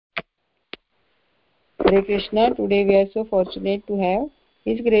Hare Krishna. Today we are so fortunate to have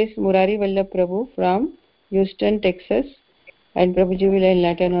His Grace Murari Vallabh Prabhu from Houston, Texas, and Prabhuji will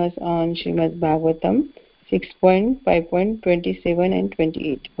enlighten us on Srimad Bhagavatam 6.5.27 and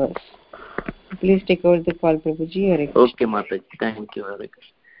 28 verse. Please take over the call, Prabhuji. Hare Krishna. Okay, Mataji. Thank you. Hare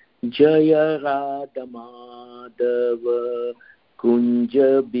Krishna. Jaya Radha Madhava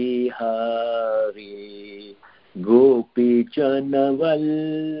Kunja Bihari Gopi Jana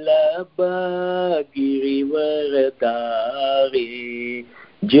Vallabha Girivaradari.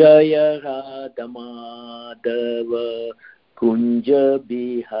 Jaya Radha Madhava Kunja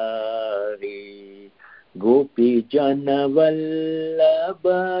Bihari Gopi Jana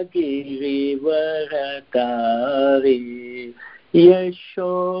Vallabha Girivaradari.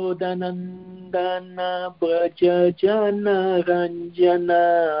 Yashodanandana Braja Jana Ranjana.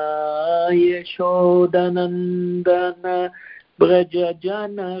 Yashodanandana Braja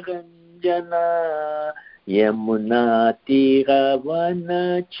Jana Ranjana. Yamuna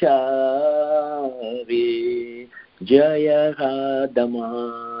Tiravanachari. Jaya Radha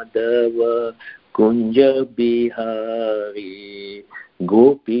Madhava Kunja Bihari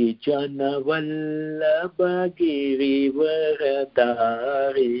Gopi Jana Vallabha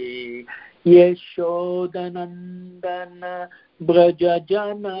Girivaradari. Yashodanandana Braja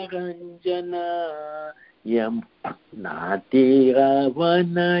Jana Ranjana. Yamuna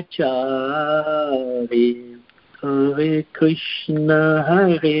Tiravanachari. Hare Krishna,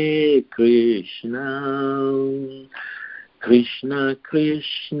 Hare Krishna, Krishna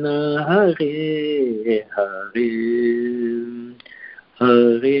Krishna, Hare Hare,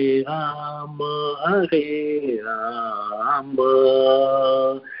 Hare Rama, Hare Rama,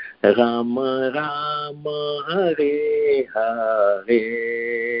 Rama Rama, Hare Hare,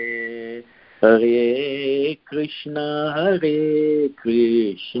 Hare Krishna, Hare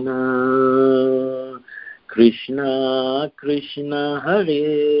Krishna, Krishna Krishna,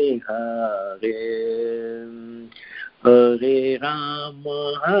 Hare Hare, Hare Rama,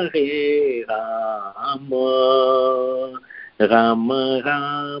 Hare Rama, Rama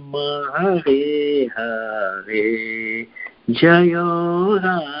Rama, Hare Hare. Jaya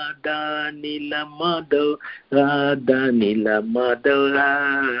Radha Nila Madhav, Radha Nila Madhav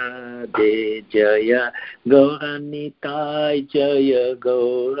Radhe. Jaya Gauranitai, Jaya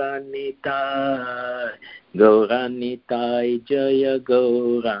Gauranitai, Gauranitai, Jaya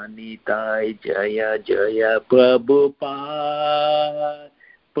Gauranitai, Jaya Jaya Prabhupada,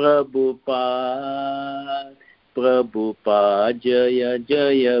 Prabhupada, Prabhupada, Jaya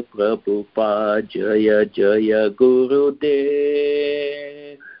Jaya Prabhupada, Jaya Jaya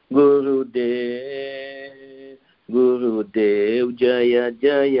Gurudev, Gurudev, Gurudev, Jaya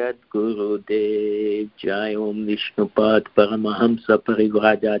Jaya Gurudev. Jai Om Vishnupad Paramahamsa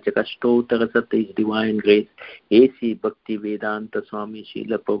Parivrajacha Stottara Sat His Divine Grace A.C. Bhakti Vedanta Swami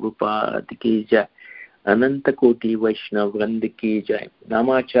Srila Prabhupada ki Jai. Ananta Koti Vaishnav Vrand ki Jai.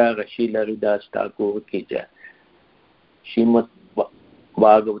 Namacharya Srila Haridas Thakur ki Jai. Srimad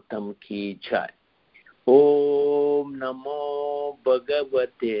Bhagavatam ki Jai. Om Namo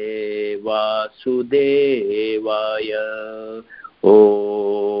Bhagavate Vasudevaya.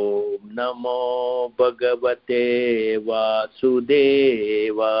 Om Namo Bhagavate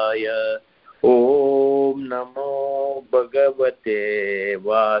Vasudevaya. Om Namo Bhagavate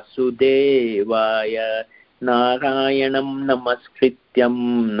Vasudevaya. Narayanam Namaskrityam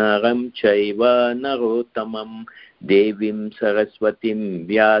Naram Chaiva Narottamam Devim Saraswatim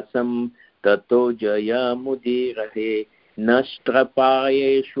Vyasam Tato Jaya Mudirahe.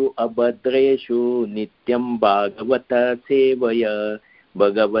 Nashtrapayeshu abhadreshu nityam bhagavata sevaya.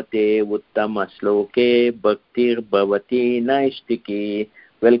 Bhagavate uttama sloke bhaktir bhavati naistiki.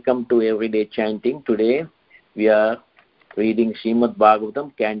 Welcome to Everyday Chanting. Today we are reading Srimad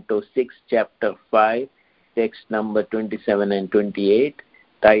Bhagavatam, Canto 6, Chapter 5, text number 27 and 28,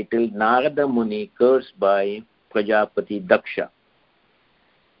 titled Narada Muni Cursed by Prajapati Daksha.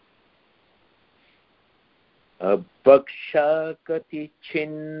 Abhaksha kati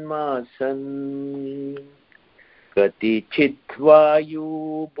chinmasan kati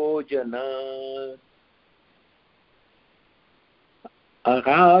chitvayu bhojana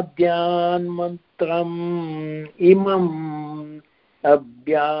aradhyan mantram imam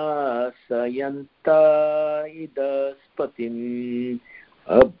abhyasayanta idaspatim.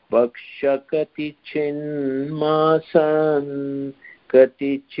 Abhaksha kati chinmasan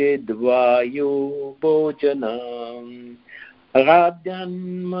katichidvayu bhojanam aradhyan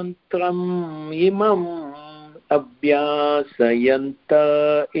mantram imam abhyasayanta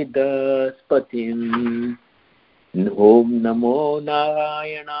idaspatim. Om Namo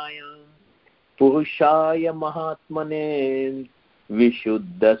Narayanaya Purushaya Mahatmane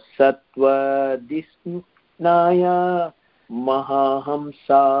Vishuddha Sattva Disnaya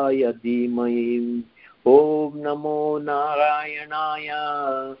Mahahamsaya Dhimai. Om Namo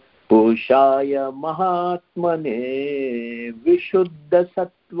Narayanaya Purushaya Mahatmane Vishuddha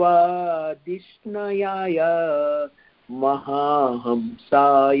Sattva Disnaya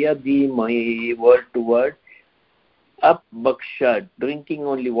Mahahamsaya Dhimai. Word to word. Up Bhaksha, drinking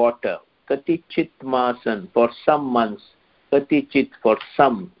only water. Katichit Masan, for some months. Katichit, for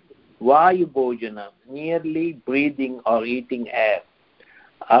some. Vayu Bhojana, nearly breathing or eating air.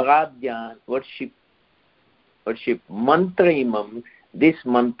 Aradhya, worship. Mantra imam, this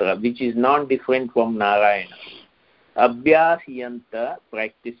mantra, which is non-different from Narayana. Abhyasyanta,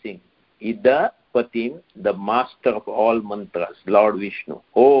 practicing. Ida Patim, the master of all mantras, Lord Vishnu.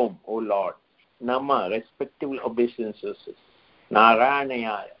 Om, O Lord. Nama, respective obeisances.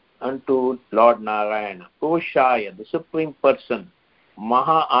 Narayanaya, unto Lord Narayana. Purushaya, the Supreme Person.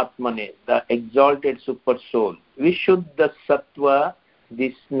 Maha Atmane, the exalted Super Soul. Vishuddha Sattva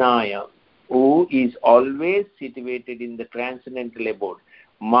Disnaya, who is always situated in the transcendental abode.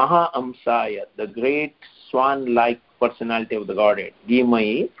 Maha Amsaya, the great swan-like personality of the Godhead.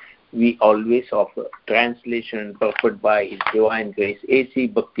 Dhimai, we always offer. Translation purported by His Divine Grace, A.C.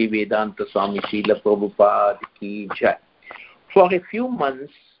 Bhaktivedanta Swami Srila Prabhupada Ki Jai. For a few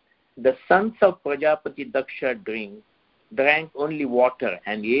months, the sons of Prajapati Daksha drank only water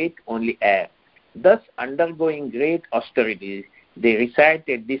and ate only air. Thus, undergoing great austerities, they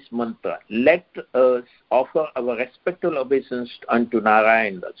recited this mantra. Let us offer our respectful obeisance unto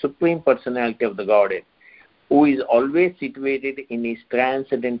Narayana, the Supreme Personality of the Godhead, who is always situated in his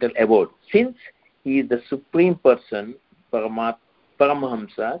transcendental abode. Since he is the Supreme Person,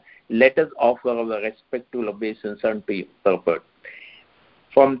 Paramahamsa, let us offer our respectful obeisance unto him. Purport.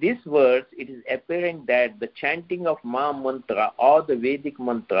 From these words, it is apparent that the chanting of Maha Mantra or the Vedic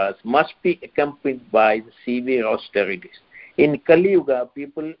mantras must be accompanied by severe austerities. In Kali Yuga,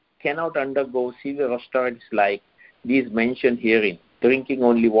 people cannot undergo severe austerities like these mentioned herein, drinking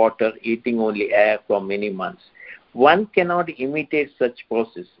only water, eating only air for many months. One cannot imitate such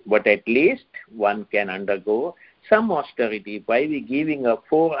process, but at least one can undergo some austerity by giving up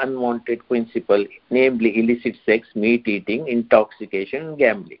 4 unwanted principles, namely illicit sex, meat eating, intoxication, and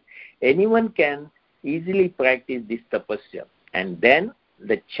gambling. Anyone can easily practice this tapasya, and then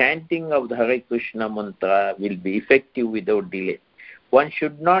the chanting of the Hare Krishna mantra will be effective without delay. One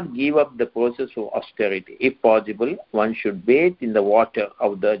should not give up the process of austerity. If possible, one should bathe in the water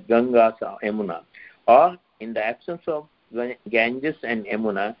of the Gangas or Yamuna, or in the absence of Ganges and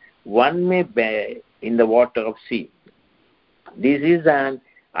Yamuna, one may bathe in the water of sea. This is an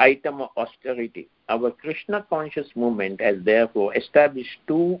item of austerity. Our Krishna conscious movement has therefore established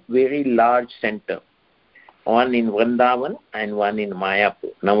 2 very large centers, one in Vrindavan and one in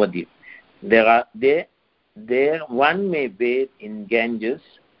Mayapur, Navadip. There one may bathe in Ganges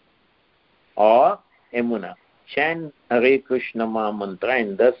or Yamuna, chant Hare Krishna Maha Mantra,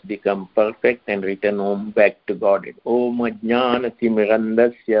 and thus become perfect and return home back to Godhead. Om Ajnana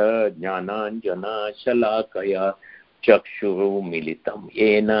Timirandasya Jnananjana Shalakaya Chakshuru Militam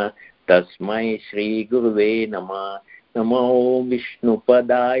Yena Tasmai Shri Guruve Namah. Namo Vishnu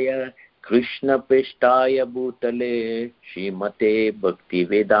Padaya Krishna Peshtaya Bhutale Srimate Bhakti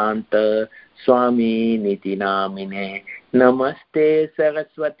Vedanta Swami Niti Namine. Namaste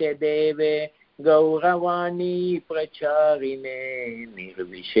Saraswate Deve Gauravani Pracharine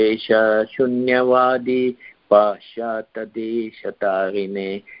Nirvishesha Shunyavadi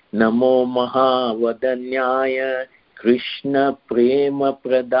Pashyatadeshatarine. Namo Mahavadanyaya Krishna Prema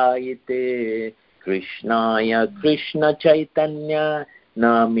Pradayite Krishnaya Krishna Chaitanya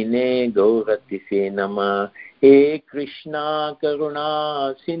Namine Gauratife Nama. He Krishna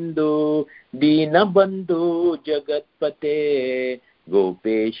Karuna Sindhu Dinabandhu Jagatpate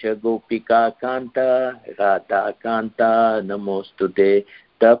Gopesha Gopika Kanta Radha Kanta Namostute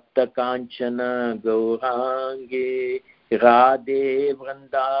Tapta Kanchana Gaurangi Radhe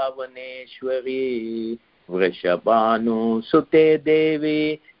Vrindavaneshwari Vrishabhanu Sute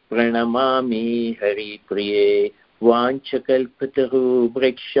Devi Pranamami Hari Priye Vanchakalpataru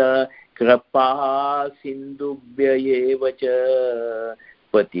Vriksha Krapa Sindubhya Yevacha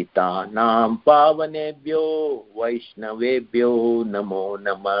Patitanam Pavanebhyo Vaishnavebhyo Namo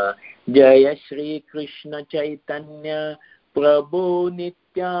Namah. Jaya Shri Krishna Chaitanya Prabhu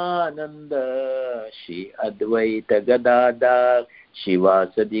Nityananda Shri Advaita Gadadhar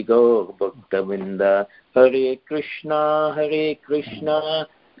Shivasadi Gaur Bhaktavinda. Hare Krishna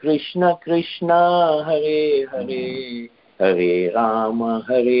Krishna Krishna Hare Hare Hare Rama,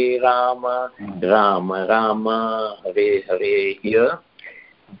 Rama Rama, Hare Hare. Here,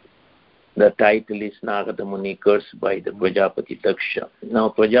 the title is Narada Muni cursed by the Prajapati Daksha. Now,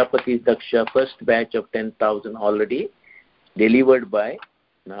 Prajapati Daksha, first batch of 10,000 already delivered by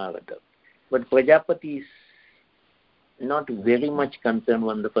Narada. But Prajapati is not very much concerned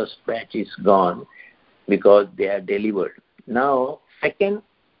when the first batch is gone because they are delivered. Now, second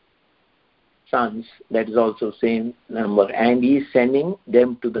sons, that is also same number, and he is sending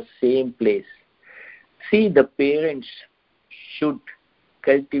them to the same place. See, the parents should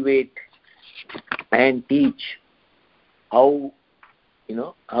cultivate and teach how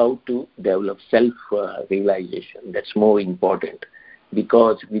to develop self-realization. That's more important,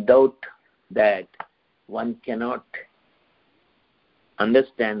 because without that one cannot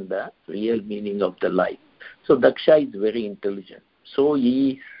understand the real meaning of the life. So Daksha is very intelligent. So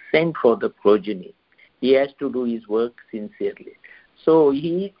he sent for the progeny. He has to do his work sincerely. So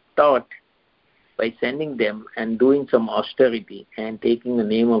he thought by sending them and doing some austerity and taking the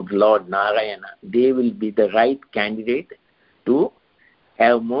name of Lord Narayana, they will be the right candidate to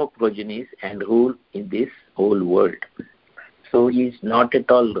have more progenies and rule in this whole world. So he is not at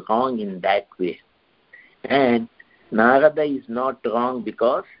all wrong in that way. And Narada is not wrong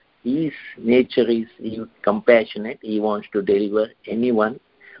because his nature is compassionate. He wants to deliver anyone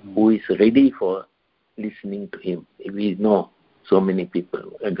who is ready for listening to him. We know so many people,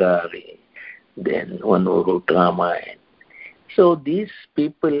 Agari, then one who wrote Ramayana. So these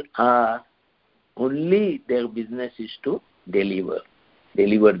people are only their business is to deliver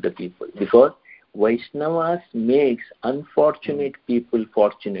the people, because Vaishnavas makes unfortunate people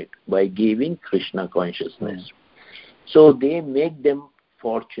fortunate by giving Krishna consciousness. So they make them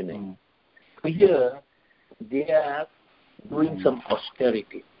fortunate. Here they are doing some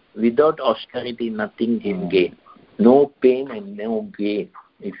austerity. Without austerity, nothing is gain. No pain and no gain.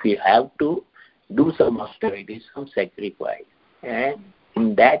 If you have to do some austerity, some sacrifice. And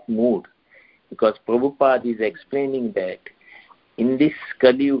in that mood, because Prabhupada is explaining that in this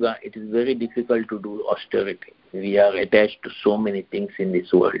Kali Yuga, it is very difficult to do austerity. We are attached to so many things in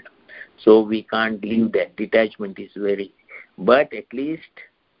this world. So we can't leave that. Detachment is very... But at least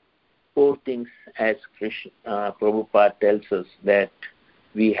 4 things, as Prabhupada tells us, that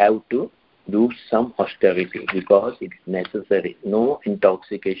we have to do some austerity because it is necessary. No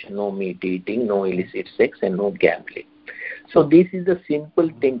intoxication, no meat eating, no illicit sex, and no gambling. So this is the simple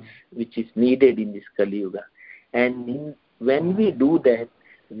things which is needed in this Kali Yuga. And when we do that,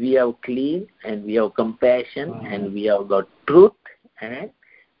 we are clean and we have compassion and we have got truth, and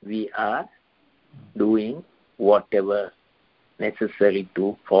we are doing whatever necessary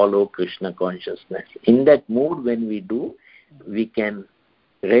to follow Krishna consciousness. In that mood, when we do, we can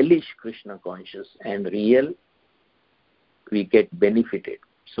relish Krishna conscious and we get benefited.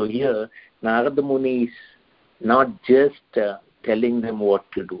 So here, Narada Muni is not just telling them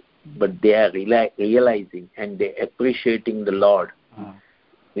what to do, but they are realizing and they are appreciating the Lord,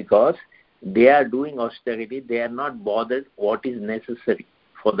 because they are doing austerity. They are not bothered what is necessary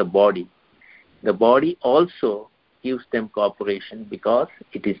for the body. The body also gives them cooperation because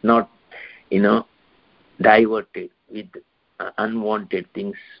it is not, diverted with unwanted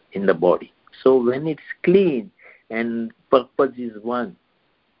things in the body. So when it's clean and purpose is one,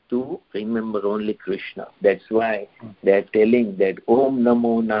 to remember only Krishna. That's why they are telling that Om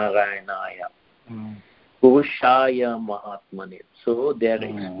Namo Narayanaya, Purushaya Mahatmane. So they are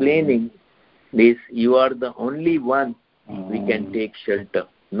explaining this, you are the only one we can take shelter.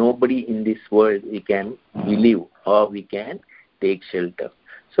 Nobody in this world we can believe or we can take shelter.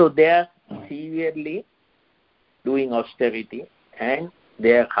 So they are severely doing austerity and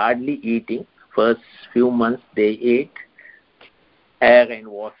they are hardly eating. First few months they ate air and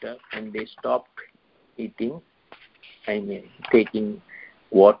water and they stopped eating, taking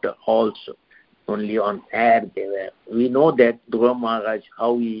water also. Only on air they were. We know that Dhruva Maharaj,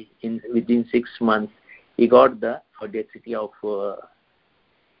 how within 6 months he got the audacity of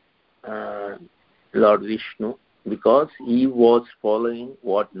Lord Vishnu, because he was following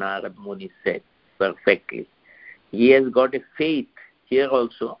what Narad Muni said perfectly. He has got a faith. Here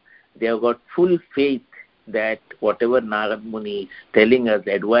also, they have got full faith that whatever Narad Muni is telling us,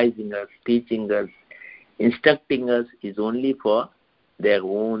 advising us, teaching us, instructing us is only for their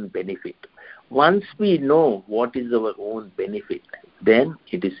own benefit. Once we know what is our own benefit, then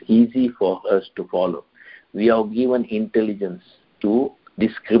it is easy for us to follow. We are given intelligence to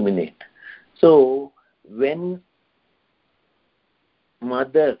discriminate. So when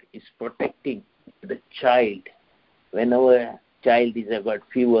mother is protecting the child, when our child is about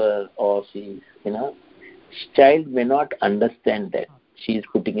fever or she is, Child may not understand that. She is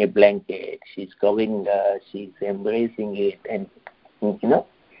putting a blanket, she is covering her, she is embracing it and,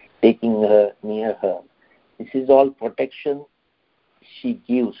 taking her near her. This is all protection she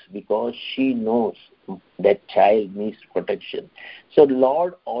gives because she knows that child needs protection. So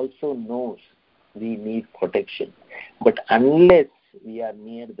Lord also knows we need protection. But unless we are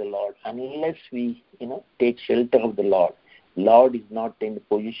near the Lord, unless we, take shelter of the Lord, Lord is not in the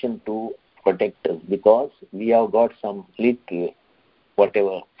position to protect us because we have got some little,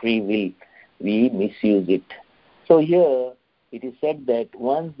 whatever, free will, we misuse it. So here it is said that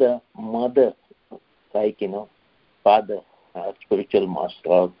once the mother, like, father, spiritual master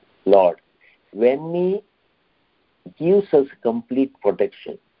of Lord, when he gives us complete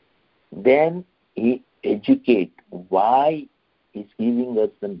protection, then he educates why he's giving us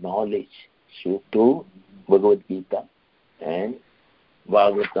the knowledge through Bhagavad Gita and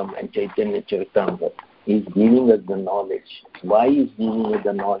Bhagavatam and Chaitanya Charitamrita. He's giving us the knowledge. Why he's giving us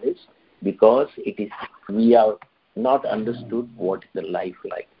the knowledge? Because we have not understood what is the life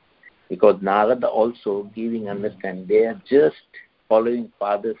like. Because Narada also giving understand. They are just following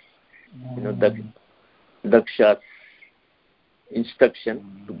father's, Daksha's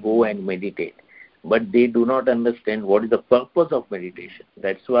instruction to go and meditate. But they do not understand what is the purpose of meditation.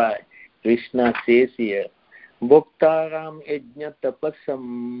 That's why Krishna says here, Bhuktaram yajna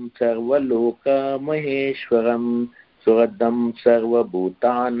tapasam sarvaloka maheshwaram suradam sarva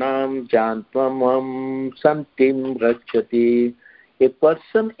bhutanam jantmam santim rachati. A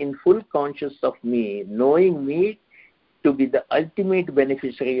person in full conscious of me, knowing me to be the ultimate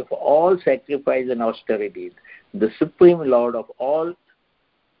beneficiary of all sacrifice and austerities, the supreme lord of all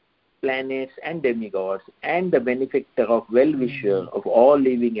planets and demigods, and the benefactor of well-wisher of all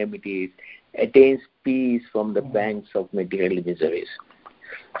living entities, attains peace from the banks of material miseries.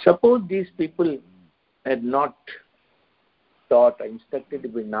 Suppose these people had not taught or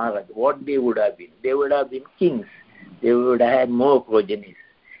instructed by Narad, what they would have been? They would have been kings. They would have had more progenies.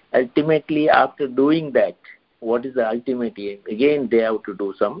 Ultimately, after doing that, what is the ultimate aim? Again, they have to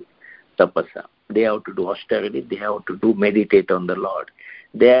do some tapasa. They have to do austerity. They have to do meditate on the Lord.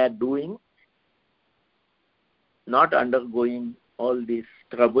 They are doing, not undergoing all this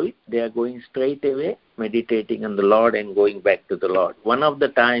trouble. They are going straight away, meditating on the Lord and going back to the Lord. One of the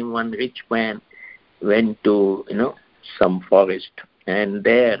time, one rich man went to, some forest, and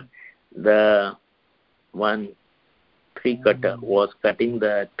there the one tree cutter was cutting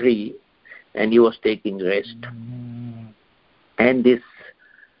the tree and he was taking rest. And this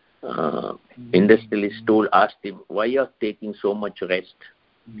industrialist asked him, why you are taking so much rest?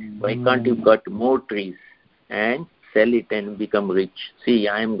 Why can't you cut more trees and sell it and become rich? See,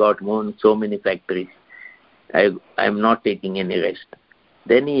 I am got so many factories. I am not taking any rest.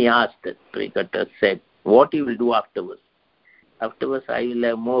 Then he asked, the tree cutter said, what you will do afterwards? Afterwards, I will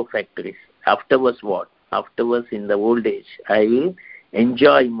have more factories. Afterwards, what? Afterwards, in the old age, I will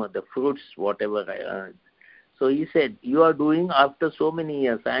enjoy the fruits, whatever I earn. So he said, you are doing after so many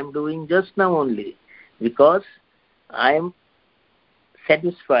years. I am doing just now only because I am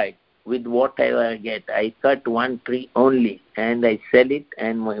satisfied with whatever I get. I cut one tree only and I sell it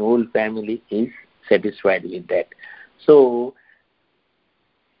and my whole family is satisfied with that. So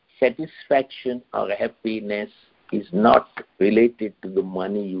satisfaction or happiness is not related to the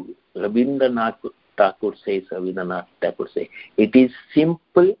money you. Rabindranath Thakur says, it is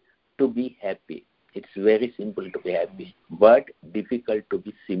simple to be happy. It's very simple to be happy, but difficult to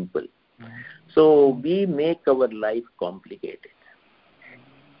be simple. So we make our life complicated.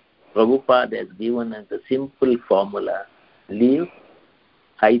 Prabhupada has given us the simple formula, live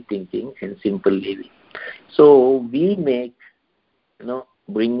high thinking and simple living. So we make,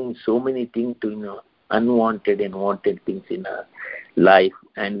 bringing so many things to, unwanted and wanted things in our life,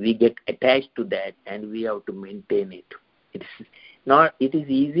 and we get attached to that and we have to maintain it. It is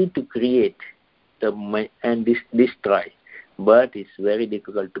easy to create and destroy, but it's very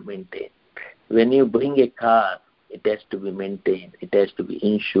difficult to maintain. When you bring a car, it has to be maintained, it has to be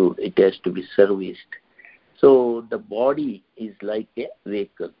insured, it has to be serviced. So the body is like a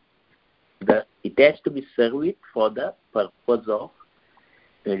vehicle. It has to be serviced for the purpose of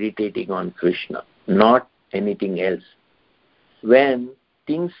meditating on Krishna, not anything else. When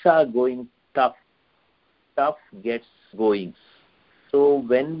things are going tough gets going. So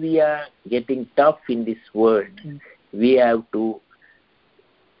when we are getting tough in this world, we have to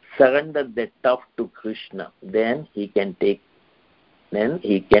surrender the tough to Krishna. Then he can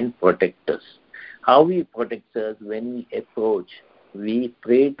protect us. How he protects us? When we approach, we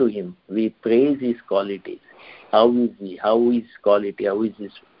pray to him, we praise his qualities. How is he? How is quality? How is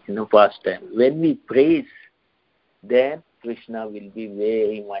his pastime? When we praise then Krishna will be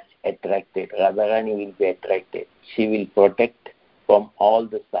very much attracted. Radharani will be attracted. She will protect from all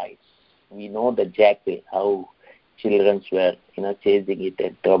the sides. We know the jackal, how children were, chasing it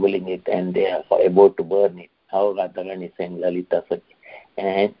and troubling it, and they are about to burn it. How Radharani sent Lalita Sakhi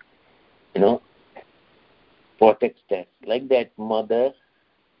and, protects that. Like that mother,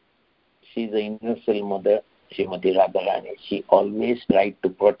 she's a universal mother, Srimati Radharani. She always tried to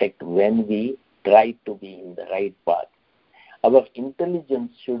protect when we try to be in the right path. Our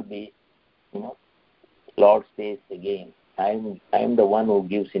intelligence should be, Lord says again, I am the one who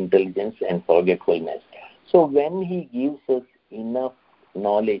gives intelligence and forgetfulness. So when He gives us enough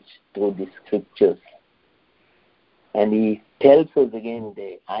knowledge through the scriptures, and He tells us again,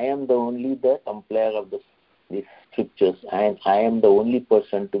 I am the only the compiler of these scriptures, and I am the only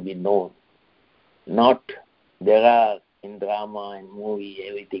person to be known. Not there are in drama and movie,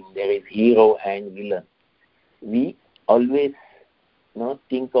 everything, there is hero and villain. We always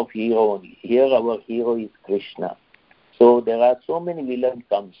think of hero only. Here our hero is Krishna. So there are so many villains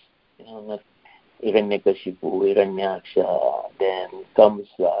comes, Hiranyakashipu, Hiranyaksha, then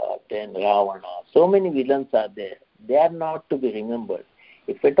Kamsa, then Ravana. So many villains are there. They are not to be remembered.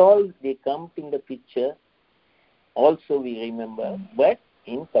 If at all they come in the picture, also we remember, but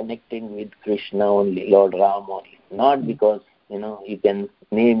in connecting with Krishna only, Lord Ram only. Not because, you can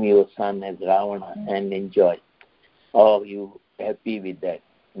name your son as Ravana and enjoy, or you happy with that.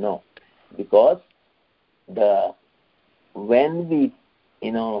 No. Because when we,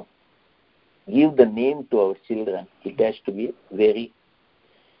 give the name to our children, it has to be very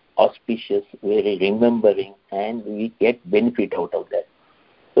auspicious, very remembering, and we get benefit out of that.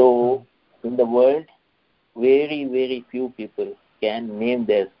 So in the world, very, very few people can name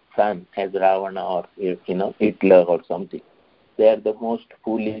their son as Ravana or, Hitler or something. They are the most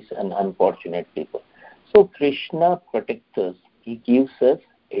foolish and unfortunate people. So Krishna protects us. He gives us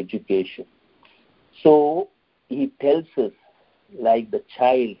education. So He tells us, like the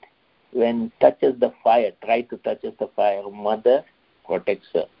child, when touches the fire, try to touch the fire, mother protects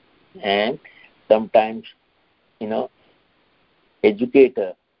her. And sometimes,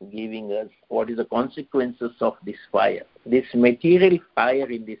 educator giving us what is the consequences of this fire. This material fire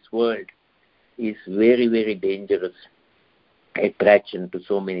in this world is very, very dangerous attraction to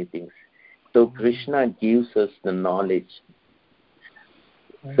so many things. So Krishna gives us the knowledge.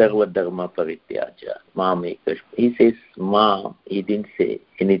 Sarva dharma parityaja, mam ekash. He says mam, he didn't say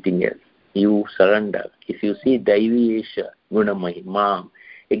anything else. You surrender. If you see Daiviyesha Gunamahi, mam.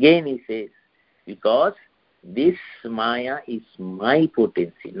 Again he says, because this Maya is my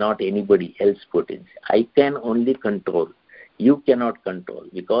potency, not anybody else's potency. I can only control. You cannot control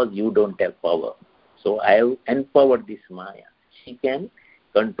because you don't have power. So I have empowered this Maya. She can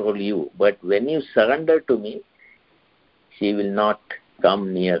control you. But when you surrender to me, she will not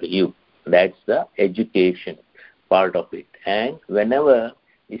come near you. That's the education part of it. And whenever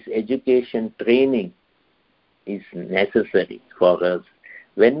this education training is necessary for us,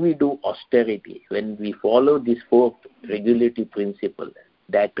 when we do austerity, when we follow this fourth regulative principle,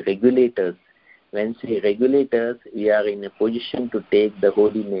 that regulators, when say regulators, we are in a position to take the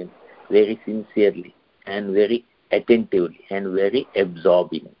holy name very sincerely and very attentively and very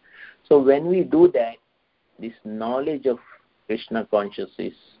absorbing. So when we do that, this knowledge of Krishna consciousness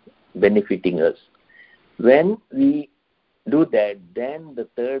is benefiting us. When we do that, then the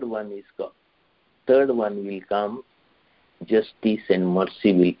third one will come, justice and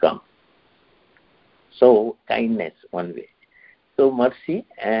mercy will come. So kindness one way. So mercy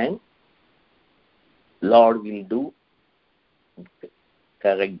and Lord will do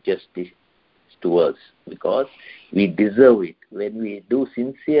correct justice to us because we deserve it. When we do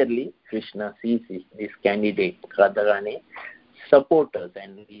sincerely, Krishna sees this candidate, Radharani, support us,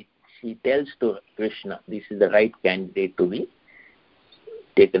 and she tells to Krishna, this is the right candidate to be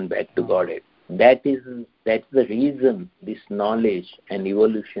taken back to Godhead. That's the reason this knowledge and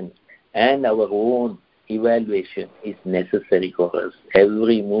evolution and our own evaluation is necessary for us.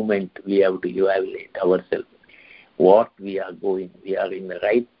 Every moment we have to evaluate ourselves. What we are going, we are in the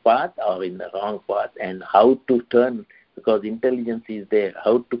right path or in the wrong path, and how to turn, because intelligence is there,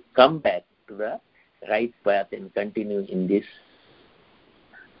 how to come back to the right path and continue in this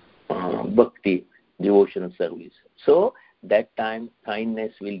bhakti, devotional service. So that time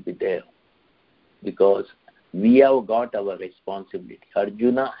kindness will be there because we have got our responsibility.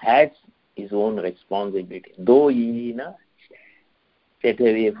 Arjuna had his own responsibility, though he set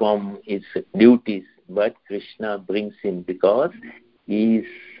away from his duties, but Krishna brings him because he is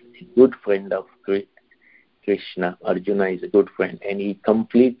a good friend of Krishna. Arjuna is a good friend, and he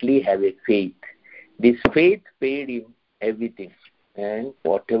completely have a faith This faith paid him everything, and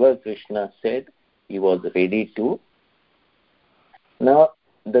whatever Krishna said, he was ready to. Now,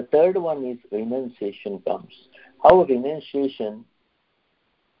 the third one is renunciation comes. How renunciation,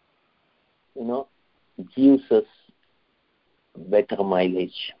 gives us better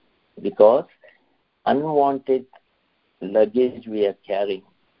mileage, because unwanted luggage we are carrying,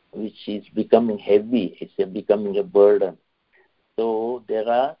 which is becoming heavy, it's becoming a burden. So there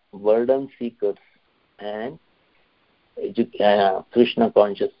are burden seekers and Krishna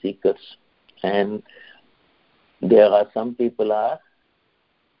conscious seekers, and there are some people are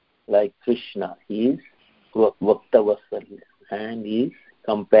like Krishna. He is Vaktavasal and he is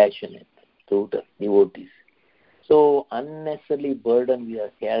compassionate to the devotees. So unnecessarily burden we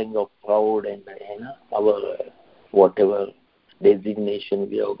are carrying of proud and our whatever designation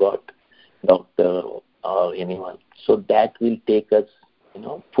we have got, doctor or anyone. So that will take us,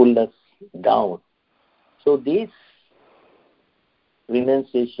 pull us down. So this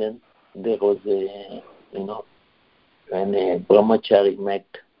renunciation, there was a, when a brahmachari met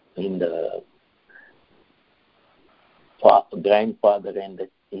in the grandfather and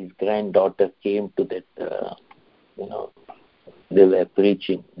his granddaughter came to that, they were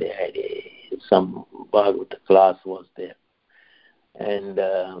preaching. They had some Bhagavata class was there. And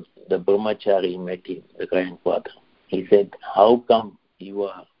the brahmachari met him, the grandfather. He said, how come you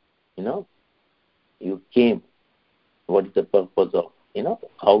are, you came? What is the purpose of,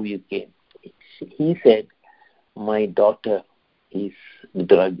 how you came? He said, my daughter is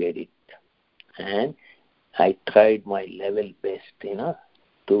drug addict. And I tried my level best,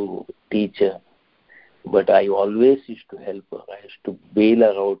 to teach her. But I always used to help her. I used to bail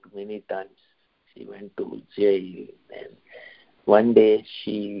her out many times. She went to jail. And one day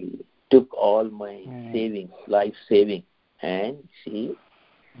she took all my savings, life saving, and she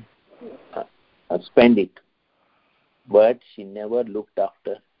spent it. But she never looked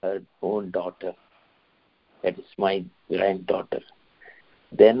after her own daughter. That is my granddaughter.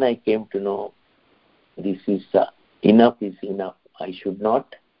 Then I came to know this is enough is enough. I should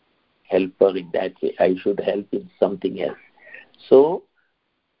not help her in that way. I should help in something else. So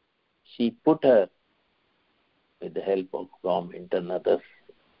she put her, with the help of government and other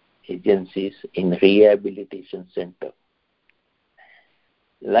agencies, in rehabilitation center.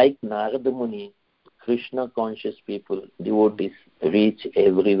 Like Narada Muni, Krishna conscious people, devotees, reach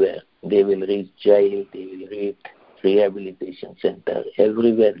everywhere. They will reach jail, they will reach rehabilitation center,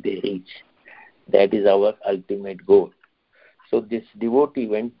 everywhere they reach. That is our ultimate goal. So this devotee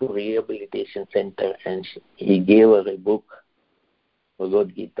went to rehabilitation center and he gave her a book,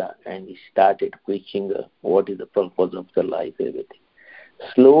 Bhagavad Gita, and he started preaching her what is the purpose of the life, everything.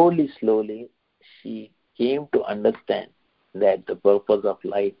 Slowly, she came to understand that the purpose of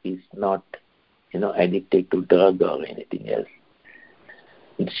life is not, addicted to drug or anything else.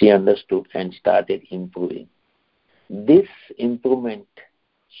 She understood and started improving. This improvement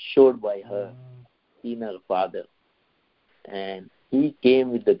showed by her in her father, and he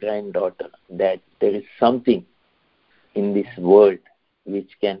came with the granddaughter that there is something in this world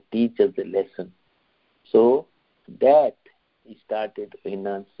which can teach us a lesson. So that he started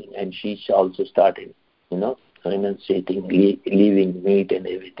renouncing, and she also started, renunciating, leaving meat and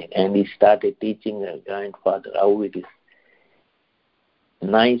everything. And he started teaching her grandfather how it is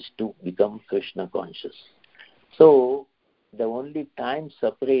nice to become Krishna conscious. So the only time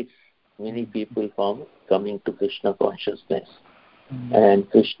separates many people from coming to Krishna consciousness. And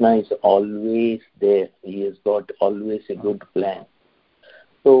Krishna is always there. He has got always a good plan.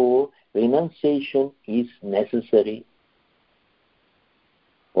 So renunciation is necessary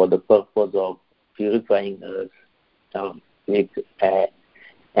for the purpose of purifying us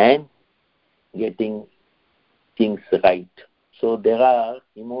and getting things right. So there are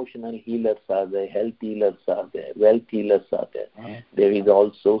emotional healers are there, health healers are there, wealth healers are there. There is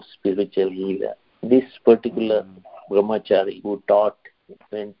also spiritual healer. This particular brahmachari who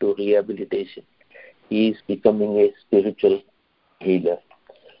went to rehabilitation, he is becoming a spiritual healer.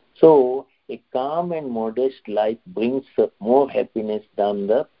 So a calm and modest life brings more happiness than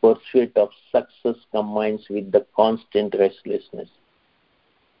the pursuit of success combines with the constant restlessness.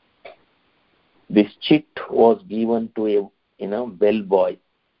 This chit was given to a bellboy,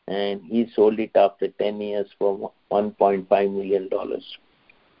 and he sold it after 10 years for $1.5 million.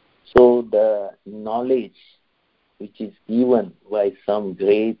 So the knowledge which is given by some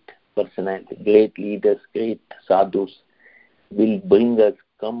great personality, great leaders, great sadhus, will bring us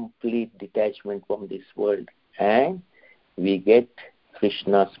complete detachment from this world, and we get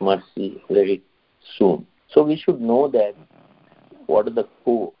Krishna's mercy very soon. So we should know that what are the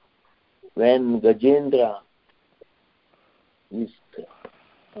core, when Gajendra is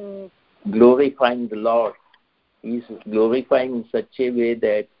glorifying the Lord, he is glorifying in such a way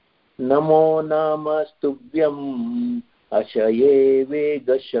that Namo Namastubhyam Ashaye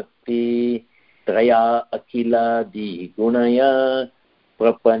Vega Shakti Traya Akila Di Gunaya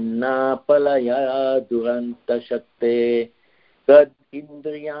Prapanna Palaya Duranta Shakte Tad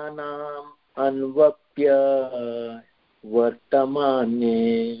Indriyanam Anvapya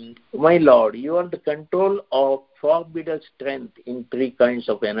Vartamane. My Lord, you are the control of forbidden strength in three kinds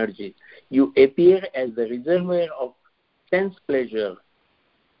of energy. You appear as the reservoir of sense pleasure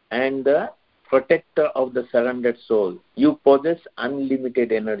and the protector of the surrendered soul. You possess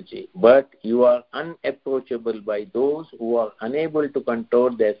unlimited energy, but you are unapproachable by those who are unable to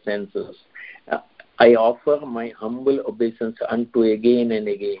control their senses. I offer my humble obeisance unto again and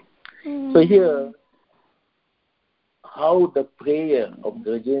again. So here, how the prayer of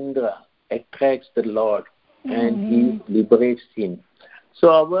Gajendra attracts the Lord and he liberates him. So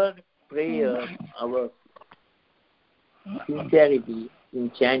our prayer, our sincerity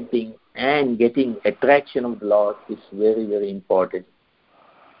in chanting and getting attraction of the Lord is very, very important.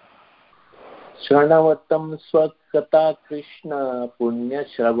 Shranavatam swakata Krishna punya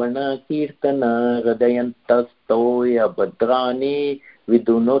shravana kirtana hridayantastoya bhadrani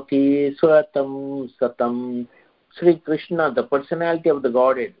vidunoti suratam satam. Sri Krishna, the personality of the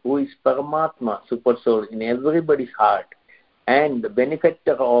Godhead, who is Paramatma, Super Soul, in everybody's heart, and the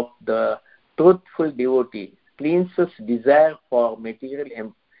benefactor of the truthful devotee, cleanses desire for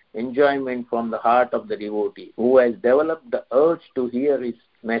material enjoyment from the heart of the devotee, who has developed the urge to hear his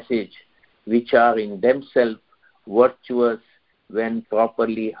message, which are in themselves virtuous when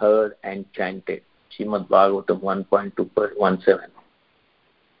properly heard and chanted. Srimad Bhagavatam 1.2.17.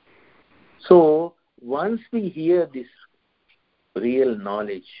 So, once we hear this real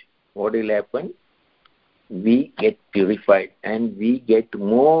knowledge, what will happen? We get purified and we get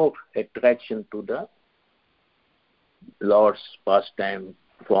more attraction to the Lord's pastime,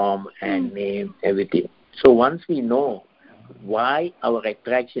 form and name, everything. So once we know why our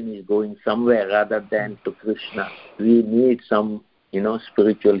attraction is going somewhere rather than to Krishna, we need some,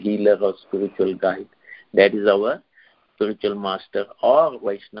 spiritual healer or spiritual guide. That is our spiritual master or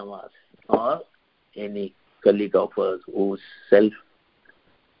Vaishnavas or any colleague of us who's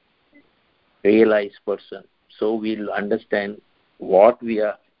self-realized person. So we'll understand what we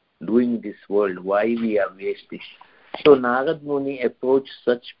are doing in this world, why we are wasting. So Narad Muni approached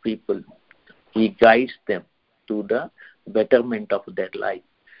such people. He guides them to the betterment of their life.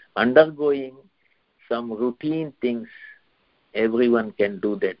 Undergoing some routine things, everyone can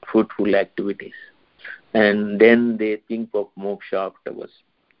do that, fruitful activities. And then they think of moksha afterwards.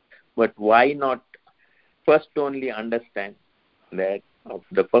 But why not first only understand that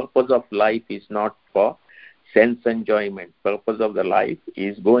the purpose of life is not for sense enjoyment. Purpose of the life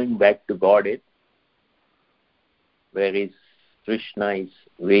is going back to Godhead, where Krishna is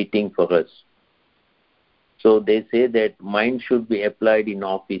waiting for us. So they say that mind should be applied in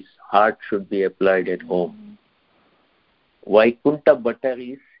office, heart should be applied at home. Vaikuntha butter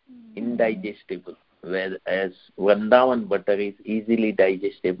is indigestible, whereas Vrindavan butter is easily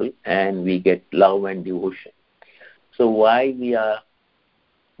digestible and we get love and devotion. So why we are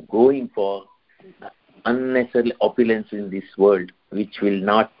going for unnecessary opulence in this world, which will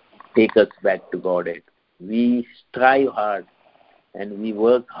not take us back to Godhead? We strive hard and we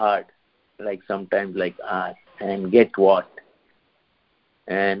work hard, sometimes like art, and get what?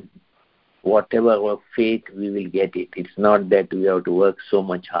 And whatever our fate, we will get it. It's not that we have to work so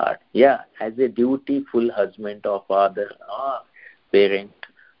much hard. Yeah, as a dutiful husband or father or parent,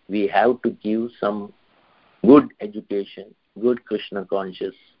 we have to give some good education, good Krishna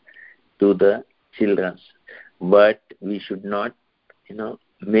conscious to the children. But we should not,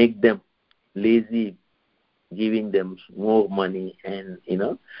 make them lazy, giving them more money and,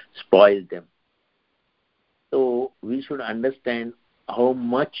 spoil them. So we should understand how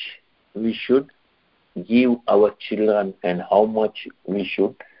much we should give our children and how much we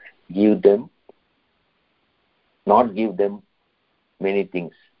should give them, not give them many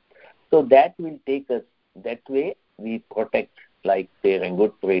things. So that will take us, that way we protect like parent,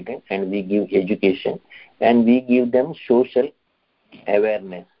 good parent, and we give education and we give them social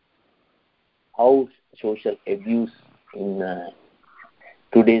awareness. How social abuse in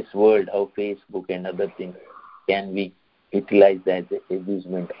today's world, how Facebook and other things can we utilize that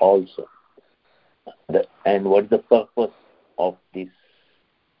abusement also. And what's the purpose of this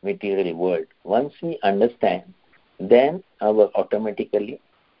material world? Once we understand, then our automatically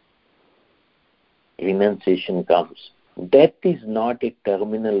renunciation comes. Death is not a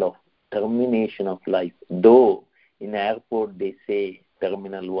terminal of termination of life. Though in airport they say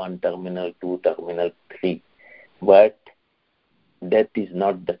terminal 1, terminal 2, terminal 3, but death is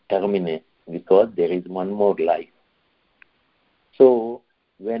not the terminal, because there is one more life. So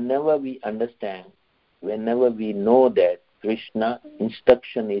whenever we understand, whenever we know that Krishna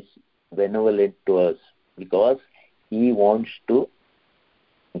instruction is benevolent to us, because he wants to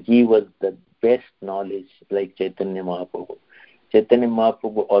give us the best knowledge, like Chaitanya Mahaprabhu. Chaitanya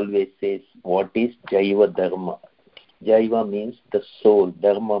Mahaprabhu always says, what is Jaiva Dharma? Jaiva means the soul.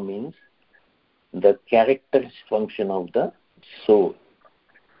 Dharma means the character function of the soul.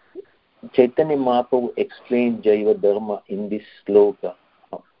 Chaitanya Mahaprabhu explained Jaiva Dharma in this sloka.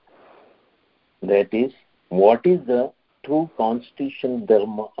 That is, what is the true constitution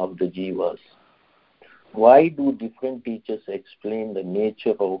dharma of the jivas? Why do different teachers explain the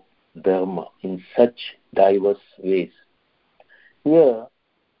nature of dharma in such diverse ways? Here,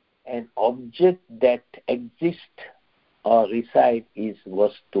 an object that exists or resides is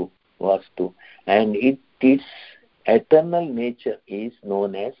vastu, and its eternal nature is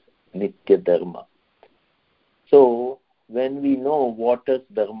known as nitya dharma. So, when we know water's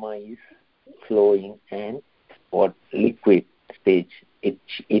dharma is flowing and what liquid stage,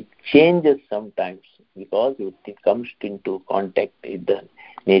 it changes sometimes, because it comes into contact with the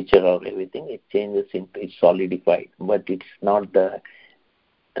nature of everything, it changes into, it's solidified, but it's not the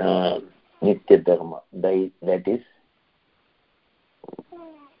nitya dharma, that is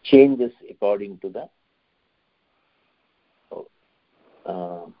changes according to the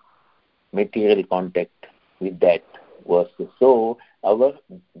material contact with that versus. So our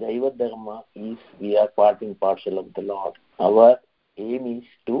Jaiva Dharma is, we are part and parcel of the Lord. Our aim is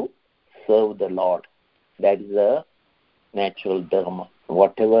to serve the Lord. That is the natural Dharma.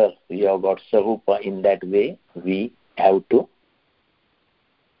 Whatever we have got Sarupa, in that way we have to.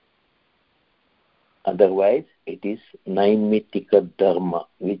 Otherwise, it is Naimitika Dharma,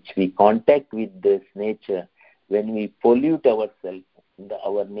 which we contact with this nature. When we pollute ourselves,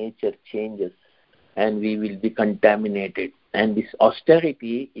 our nature changes and we will be contaminated. And this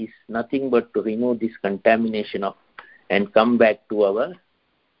austerity is nothing but to remove this contamination of and come back to our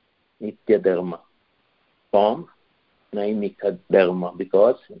Nitya Dharma from Naimika Dharma,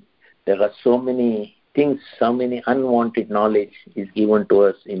 because there are so many things, so many unwanted knowledge is given to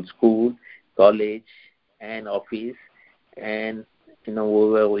us in school, college and office, and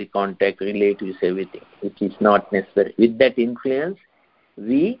wherever we contact relatives, everything, which is not necessary. With that influence,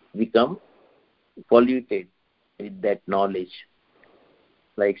 we become polluted with that knowledge,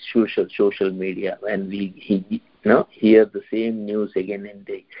 like social media, and we hear the same news again and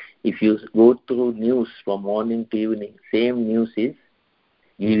again. If you go through news from morning to evening, same news is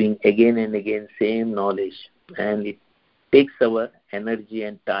giving again and again same knowledge, and it takes our energy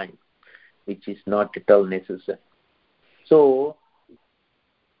and time, which is not at all necessary. So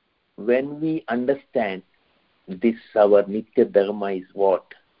when we understand this, our Nitya Dharma is what,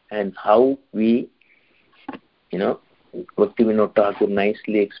 and how we, Bhaktivinoda Thakur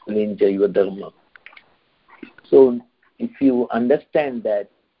nicely explained Jaiva Dharma. So if you understand that,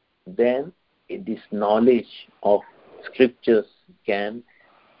 then this knowledge of scriptures can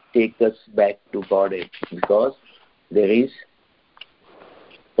take us back to Godhead, because there is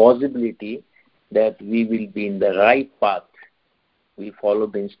possibility that we will be in the right path. We follow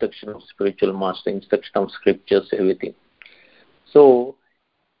the instruction of spiritual master, instruction of scriptures, everything. So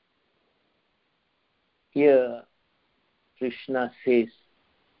here Krishna says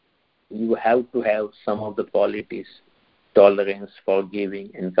you have to have some of the qualities: tolerance,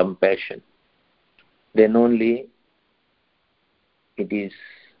 forgiving and compassion. Then only it is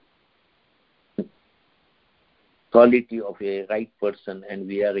quality of a right person, and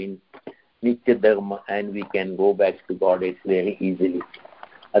we are in Nitya Dharma, and we can go back to Godhead very easily.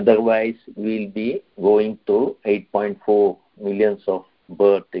 Otherwise, we'll be going to 8.4 millions of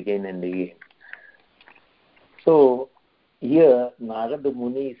birth again and again. So here Narada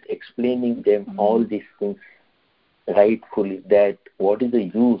Muni is explaining them all these things rightfully, that what is the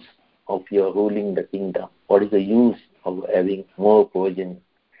use of your ruling the kingdom? What is the use of having more progeny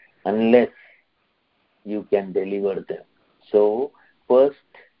unless you can deliver them? So first,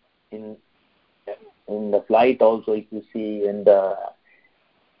 in the flight also, if you see when the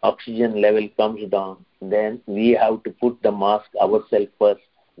oxygen level comes down, then we have to put the mask ourselves first,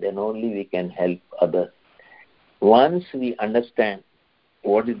 then only we can help others. Once we understand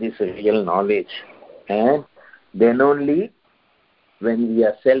what is this real knowledge, and then only when we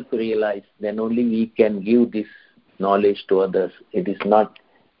are self-realized, then only we can give this knowledge to others. It is not,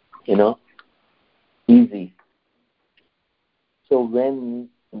 easy. So when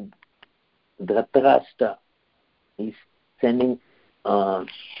Dhritarashtra is sending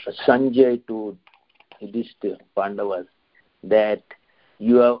Sanjay to Yudhishthira, Pandavas, that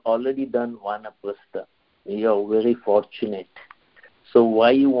you have already done Vanaprastha. You are very fortunate. So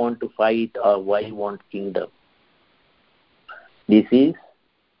why you want to fight or why you want kingdom? This is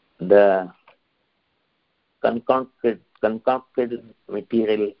the concocted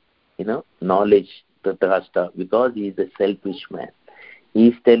material, knowledge, Dhritarashtra, because he is a selfish man. He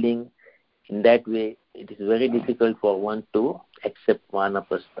is telling in that way it is very difficult for one to accept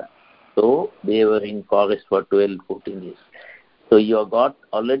Vanaprastha. So they were in forest for 12, 14 years. So you got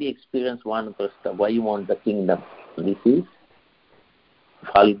already experienced Vanaprastha. Why you want the kingdom? This is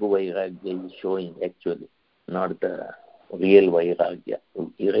Phalgu Vairagya is showing actually, not the real Vairagya.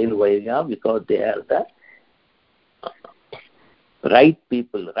 Real Vairagya because they are the right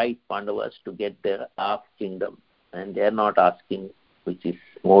people, right Pandavas to get their half kingdom, and they are not asking which is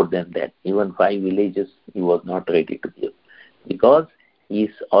more than that. Even 5 villages he was not ready to give because he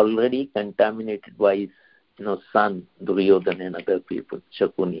is already contaminated by his son Duryodhana and other people,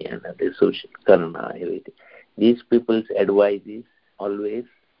 Shakuni and other Karna, everything. These people's advice is always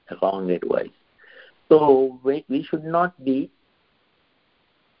wrong advice. So we should not be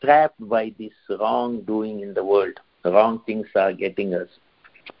trapped by this wrong doing in the world. Wrong things are getting us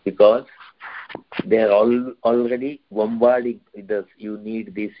because they are already bombarding with us. You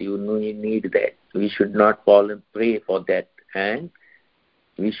need this, you need that. We should not fall and pray for that, and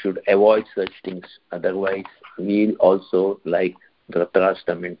we should avoid such things. Otherwise, we'll also like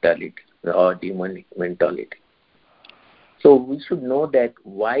Dhritarashtra mentality or demonic mentality. So we should know that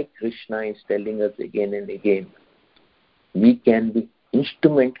why Krishna is telling us again and again, we can be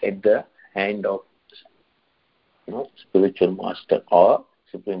instrument at the hand of spiritual master or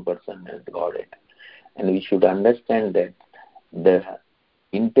Supreme Personality Godhead. And we should understand that the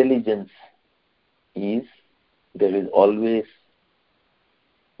intelligence is, there is always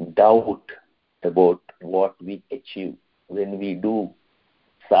doubt about what we achieve. When we do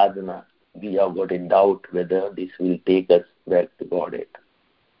sadhana, we have got a doubt whether this will take us back to Godhead.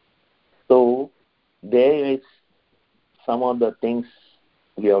 So there is some of the things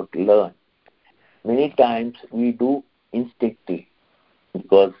we have to learn. Many times we do instinctively,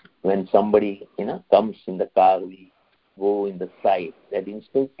 because when somebody comes in the car, we go in the side. That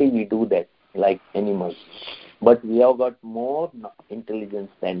instinctively we do that like animals. But we have got more intelligence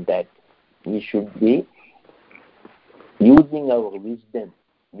than that. We should be using our wisdom,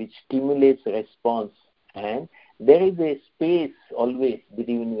 which stimulates response. And there is a space always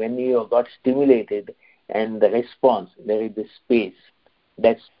between when you have got stimulated and the response. There is a space.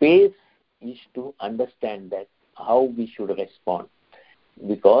 That space is to understand that how we should respond,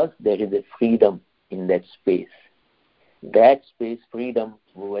 because there is a freedom in that space. That space, freedom,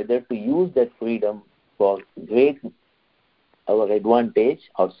 whether to use that freedom for great our advantage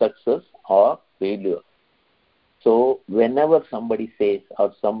or success or failure. So whenever somebody says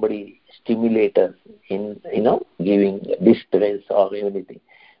or somebody stimulates us in giving distress or anything,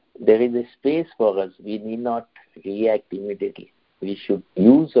 there is a space for us. We need not react immediately. We should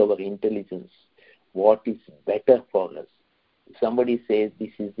use our intelligence, what is better for us. If somebody says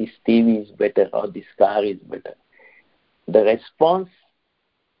this TV is better or this car is better, the response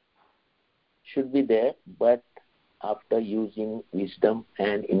should be there, but after using wisdom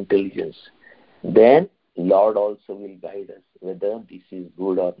and intelligence. Then Lord also will guide us whether this is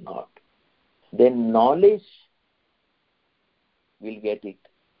good or not. Then knowledge will get it.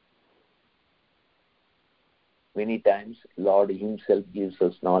 Many times Lord himself gives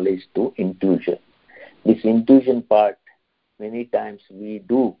us knowledge to intuition. This intuition part, many times we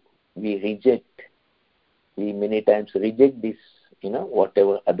reject. We many times reject this,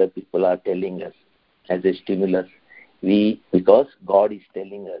 whatever other people are telling us as a stimulus. Because God is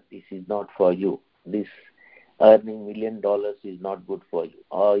telling us this is not for you. This earning $1 million is not good for you.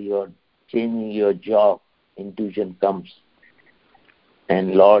 Or you're changing your job, intuition comes.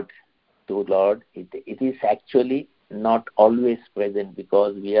 And Lord, it is actually not always present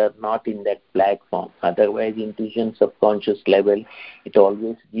because we are not in that platform. Otherwise, intuition, subconscious level, it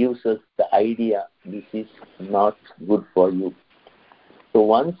always gives us the idea this is not good for you. So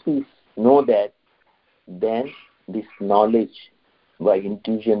once we know that, then this knowledge by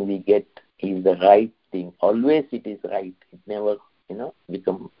intuition we get is the right thing. Always it is right. It never,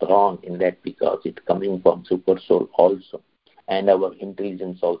 become wrong in that, because it's coming from Super Soul also and our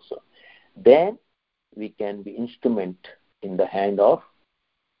intelligence also. Then we can be instrument in the hand of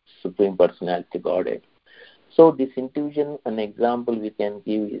Supreme Personality Godhead. So this intuition, an example we can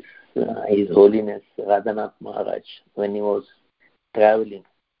give is His Holiness Radhanath Maharaj when he was traveling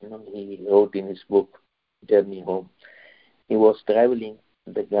he wrote in his book, Journey Home. He was traveling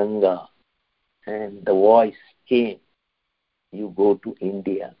the Ganga, and the voice came, you go to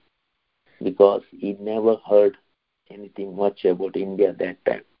India, because he never heard anything much about India that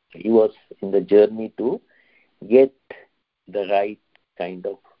time. He was in the journey to get the right kind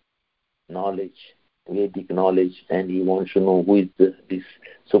of knowledge, Vedic knowledge, and he wants to know who is this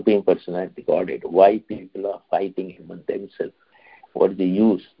Supreme Personality Godhead, why people are fighting among themselves, what is the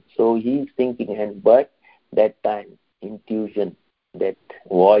use. So he is thinking, but that time, intuition, that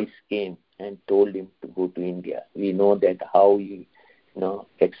voice came and told him to go to India. We know that how he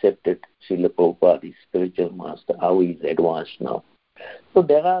accepted Srila Prabhupada, his spiritual master, how he is advanced now. So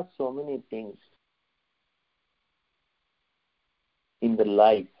there are so many things in the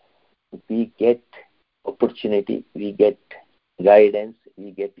life. We get opportunity, we get guidance,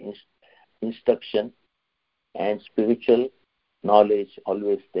 we get instruction, and spiritual knowledge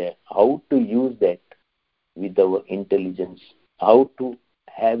always there. How to use that with our intelligence, how to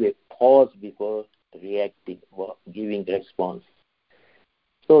have a pause before reacting or giving response.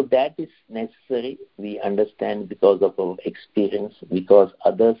 So that is necessary. We understand because of our experience, because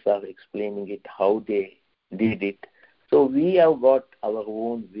others are explaining it, how they did it. So we have got our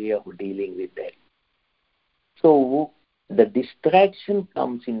own way of dealing with that. So the distraction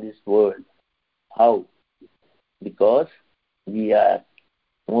comes in this world. How? Because we are,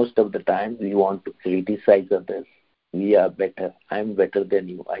 most of the time, we want to criticize others. We are better. I'm better than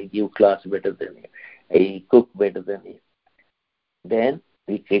you. I give class better than you. I cook better than you. Then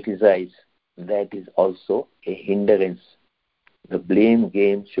we criticize. That is also a hindrance. The blame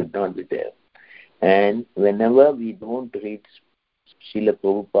game should not be there. And whenever we don't read Srila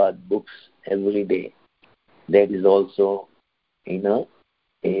Prabhupada books every day, that is also,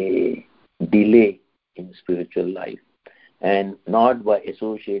 a delay in spiritual life. And not by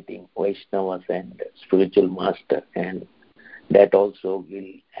associating Vaishnavas and spiritual master, and that also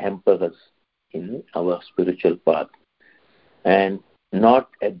will hamper us in our spiritual path. And not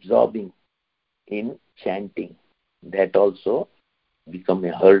absorbing in chanting, that also become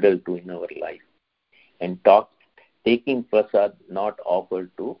a hurdle to in our life. And taking prasad not offered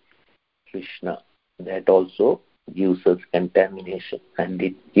to Krishna, that also gives us contamination, and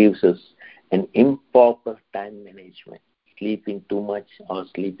it gives us an improper time management, sleeping too much or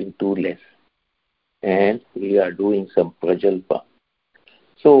sleeping too less, and we are doing some prajalpa.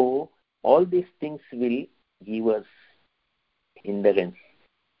 So all these things will give us hindrance.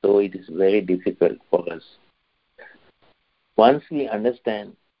 So it is very difficult for us. Once we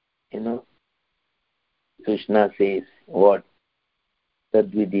understand, Krishna says what?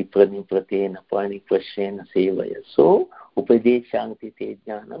 Tadvidi pranipratena paniprashena sevaya. So, upadeshanti te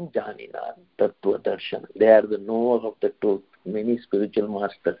jnanam janina tattva darshana. They are the knower of the truth. Many spiritual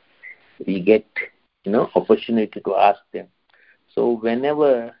masters, we get, opportunity to ask them. So,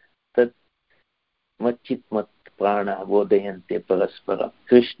 whenever tat machit mat prana bodhayante paraspara,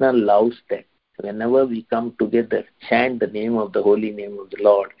 Krishna loves that. Whenever we come together, chant the name of the holy name of the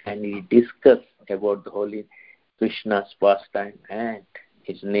Lord, and we discuss about the holy Krishna's pastime and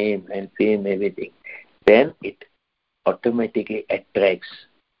his name and fame, everything, then it automatically attracts.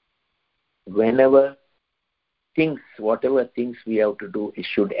 Whatever things we have to do, it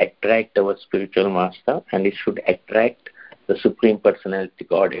should attract our spiritual master, and it should attract the Supreme Personality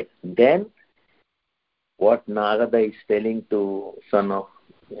Godhead. Then what Narada is telling to son of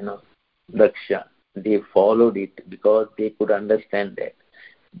Daksha, they followed it because they could understand that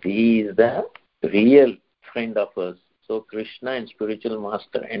he is the real friend of us. So Krishna and spiritual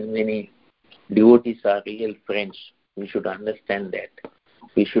master and many devotees are real friends. We should understand that.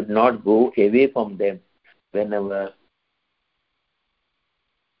 We should not go away from them whenever.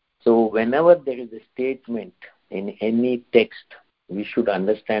 So whenever there is a statement in any text, we should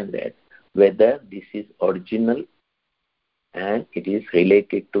understand that whether this is original and it is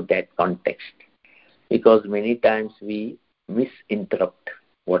related to that context. Because many times we misinterpret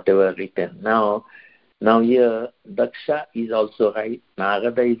whatever written. Now here, Daksha is also right,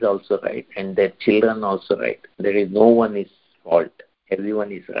 Narada is also right, and their children also right. There is no one is fault.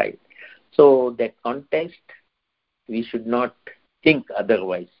 Everyone is right. So that context, we should not think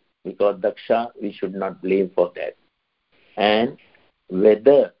otherwise, because Daksha, we should not blame for that. And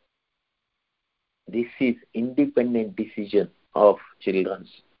whether this is independent decision of children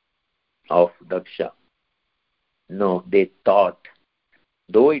of Daksha. No, they thought,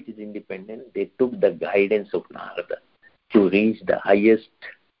 though it is independent, they took the guidance of Narada to reach the highest,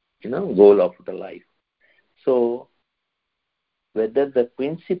 goal of the life. So, whether the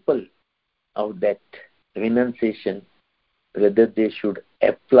principle of that renunciation, whether they should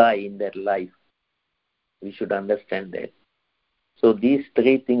apply in their life. We should understand that. So these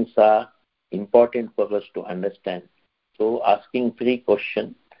three things are important for us to understand. So asking three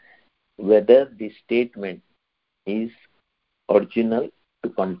questions, whether the statement is original to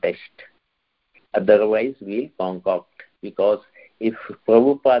context. Otherwise, we'll concoct. Because if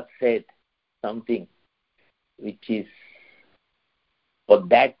Prabhupada said something which is for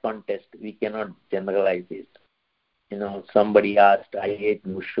that context, we cannot generalize it. Somebody asked, I ate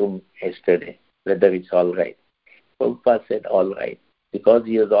mushroom yesterday, whether it's all right. Prabhupada said, all right. Because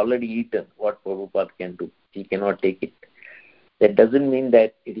he has already eaten, what Prabhupada can do? He cannot take it. That doesn't mean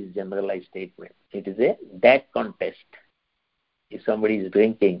that it is generalized statement. It is that context. If somebody is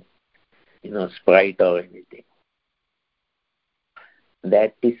drinking, Sprite or anything,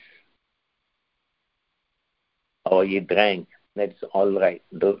 that is, or he drank, that's all right.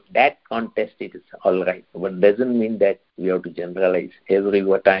 That context, it is all right. But doesn't mean that we have to generalize. Every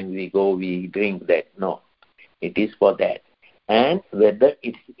time we go, we drink that. No. It is for that. And whether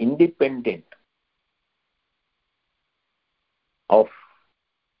it's independent of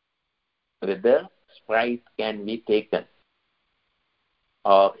whether Sprite can be taken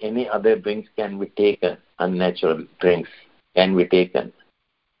or any other drinks can be taken, unnatural drinks can be taken,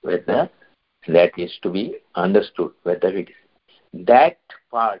 whether that is to be understood, whether it is. That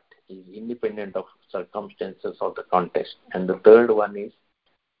part is independent of circumstances or the context. And the third one is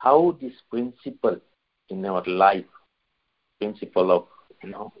how this principle in our life, principle of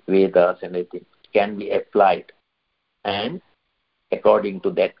Vedas and everything, can be applied and according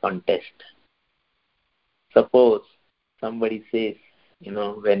to that context. Suppose somebody says,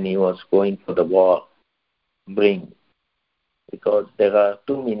 when he was going for the war, bring, because there are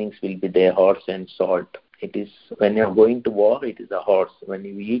two meanings will be there, horse and salt. It is when you are going to war, it is a horse. When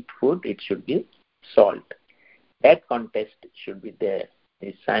you eat food, it should be salt. That context should be there.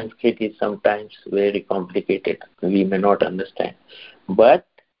 The Sanskrit is sometimes very complicated. We may not understand. But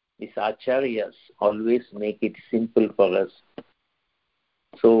these acharyas always make it simple for us.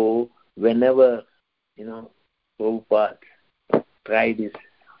 So whenever, Prabhupada tried his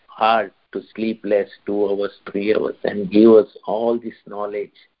hard to sleep less, 2 hours, 3 hours, and give us all this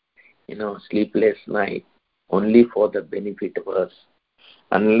knowledge, sleepless night, only for the benefit of us.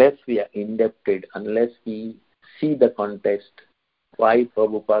 Unless we are indebted, unless we see the context, why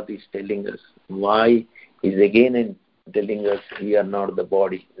Prabhupada is telling us, why is again and telling us we are not the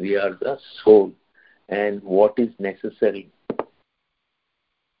body, we are the soul, and what is necessary.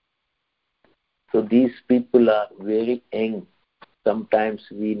 So these people are very young. Sometimes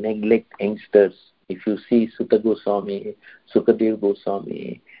we neglect youngsters. If you see Sutta Goswami, Sukadev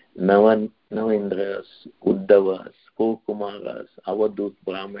Goswami, Navendras, Uddhavas, Kokumaras, Avadut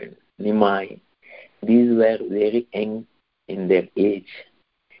Brahman, Nimai, these were very young in their age.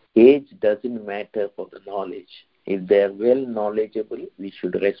 Age doesn't matter for the knowledge. If they are well knowledgeable, we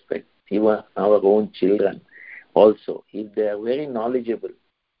should respect. Even our own children also. If they are very knowledgeable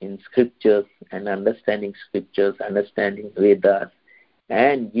in scriptures and understanding scriptures, understanding Vedas,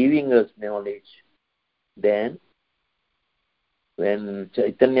 and giving us knowledge, then when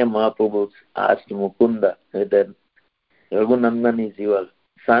Chaitanya Mahaprabhu asked Mukunda whether Raghunandan is your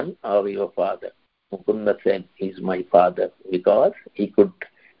son or your father, Mukunda said, he is my father, because he could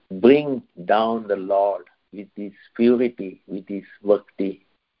bring down the Lord with his purity, with his bhakti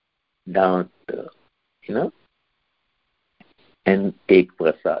down to, and take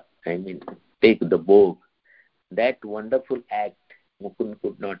prasad, take the bhog. That wonderful act Mukund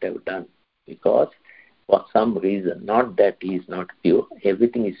could not have done, because for some reason, not that he is not pure,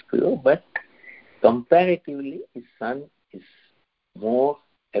 everything is pure, but comparatively his son is more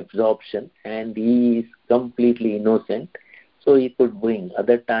absorption and he is completely innocent, so he could bring.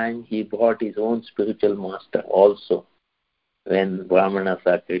 Other time he brought his own spiritual master also when Brahmanas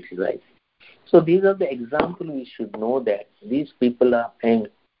are criticized. So these are the examples we should know, that these people are young.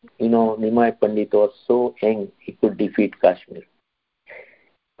 Nimai Pandit was so young, he could defeat Kashmir.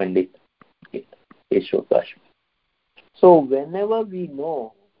 Pandit, Keshav Kashmir. So whenever we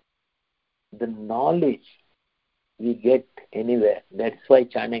know the knowledge we get anywhere, that's why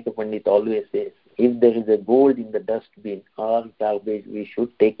Chanakya Pandit always says, if there is a gold in the dustbin or garbage, we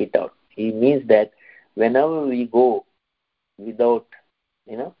should take it out. He means that whenever we go without,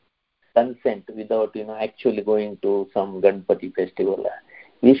 consent, without, actually going to some Ganpati festival,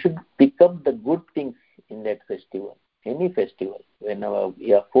 we should pick up the good things in that festival, any festival, whenever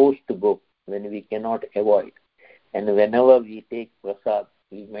we are forced to go, when we cannot avoid. And whenever we take prasad,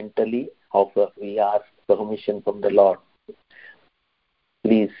 we mentally offer, we ask permission from the Lord.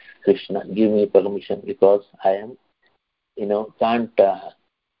 Please, Krishna, give me permission, because I am can't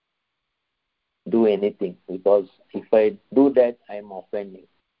do anything, because if I do that, I am offending.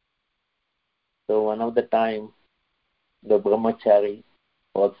 So one of the time, the brahmachari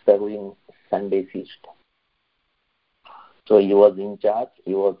was serving Sunday feast. So he was in charge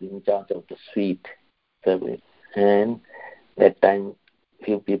of the sweet service. And that time,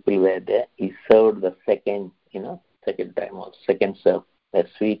 few people were there. He served the second time or second serve, the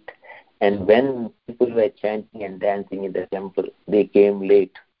sweet. And when people were chanting and dancing in the temple, they came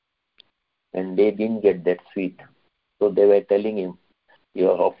late and they didn't get that sweet. So they were telling him, you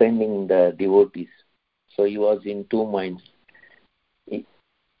are offending the devotees. So he was in two minds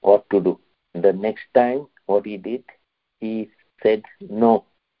what to do. The next time, what he did, he said no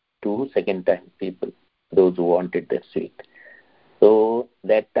to second time people, those who wanted the sweet. So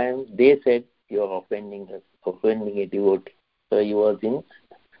that time they said, you are offending us, offending a devotee. So he was in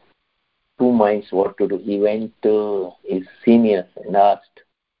two minds what to do. He went to his seniors and asked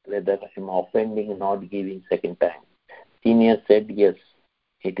whether I'm offending not giving second time. Senior said, yes,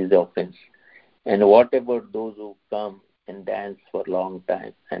 it is offense. And what about those who come and dance for a long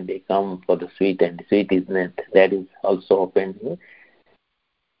time and they come for the sweet and the sweet is not, that is also offending?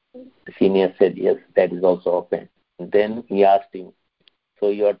 The senior said, yes, that is also offense. Then he asked him, so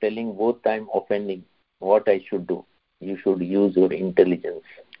you are telling both I'm offending, what I should do? You should use your intelligence.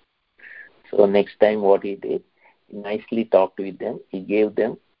 So next time what he did, he nicely talked with them. He gave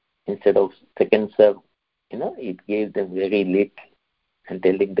them, instead of second serve, it gave them very little and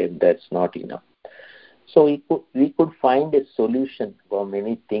telling them that's not enough. So we could find a solution for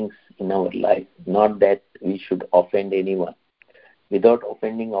many things in our life, not that we should offend anyone. Without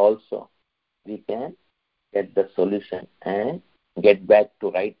offending also, we can get the solution and get back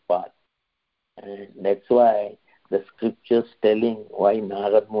to right path. And that's why the scriptures telling why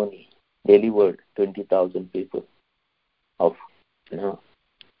Narad Muni delivered 20,000 people of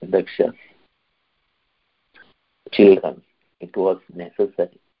Daksha's children. It was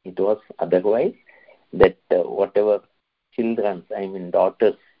necessary. It was otherwise that whatever children,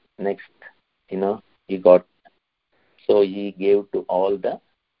 daughters, next, he got. So he gave to all the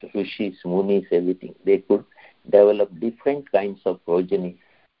rishis, munis, everything. They could develop different kinds of progeny.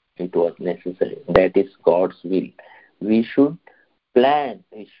 It was necessary. That is God's will. We should plan.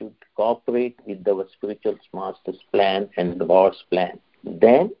 We should cooperate with our spiritual master's plan and God's plan.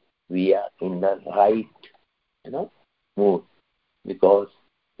 Then we are in the right, mood. Because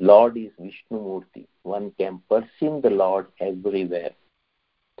Lord is Vishnu Murti. One can perceive the Lord everywhere.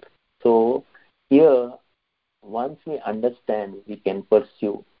 So here, once we understand, we can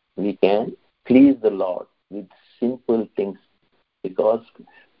pursue, we can please the Lord with simple things, because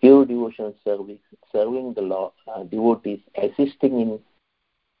pure devotional service, serving the Lord, devotees, assisting in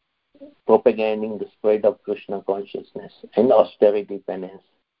propagating the spread of Krishna consciousness and austerity penance,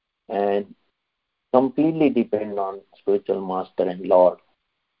 and completely depend on spiritual master and Lord,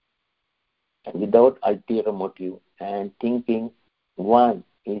 and without ulterior motive, and thinking one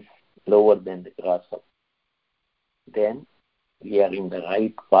is lower than the grasshopper. Then we are in the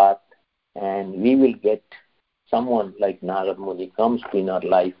right path, and we will get someone like Narad Muni comes in our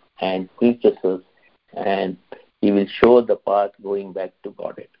life and preaches us, and he will show the path going back to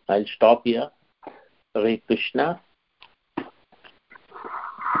Godhead. I'll stop here. Hare Krishna.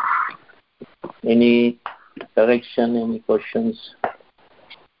 Any correction, any questions?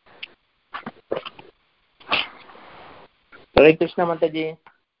 Hare Krishna, Mataji.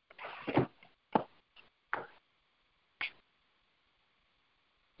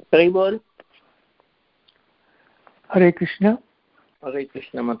 Hare Krishna. Hare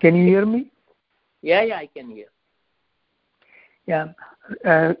Krishna, Mataji. Can you hear me? Yeah, I can hear. Yeah,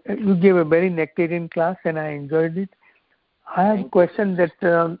 you gave a very nectarian class and I enjoyed it. I have a question that,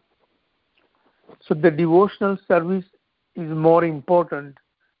 so the devotional service is more important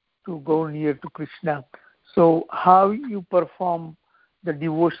to go near to Krishna. So how you perform the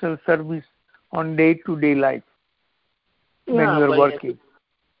devotional service on day-to-day life when you are working?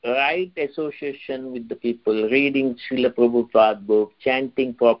 Right association with the people, reading Srila Prabhupada book,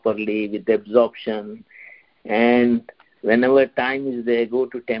 chanting properly with absorption, and whenever time is there, go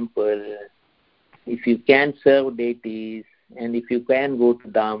to temple. If you can serve deities, and if you can go to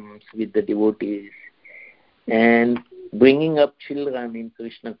dhams with the devotees, and bringing up children in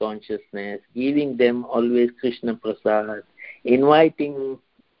Krishna consciousness, giving them always Krishna prasad, inviting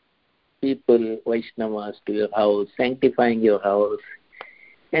people, Vaishnavas, to your house, sanctifying your house,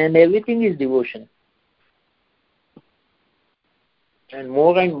 and everything is devotion. And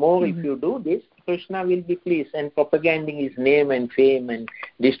more, if you do this, Krishna will be pleased, and propagating his name and fame and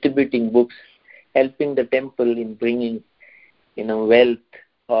distributing books, helping the temple in bringing wealth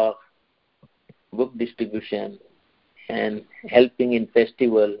or book distribution and helping in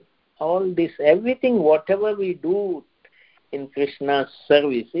festival, all this, everything, whatever we do in Krishna's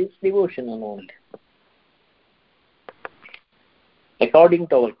service is devotional only. According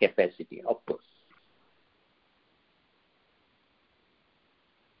to our capacity, of course.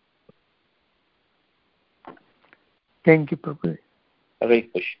 Thank you, Prabhu. Hare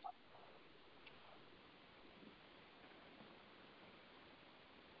Krishna.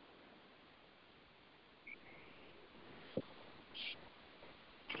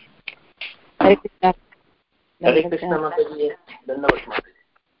 Hare Krishna. Hare Krishna, Mataji. Dandavat, Mataji.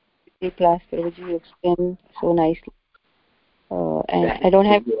 The class, Prabhuji, you explained so nicely. And I don't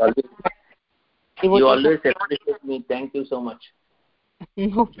have... You always appreciate me. Thank you so much.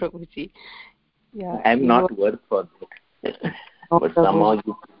 No, Prabhuji. Yeah, I'm not worth for that. No, but Prabhuji. Somehow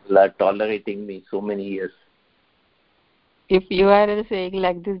you people are tolerating me so many years. If you are saying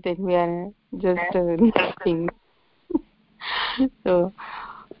like this, then we are just nothing. So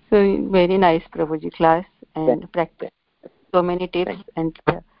very nice, Prabhuji, class and practice. So many tips and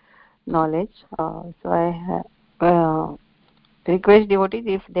knowledge. So I request devotees,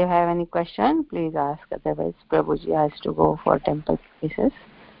 if they have any question, please ask. Otherwise, Prabhuji has to go for temple services.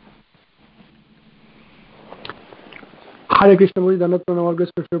 Hare Krishna, Prabhuji, Dhanat Pranam,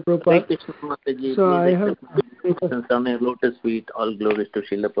 Krishna Prabhupada. Hare Krishna, Mataji. So I have on a lotus feet. All glories to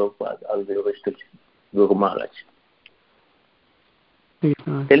Srila Prabhupada. All glories to Guru Maharaj. Tell me,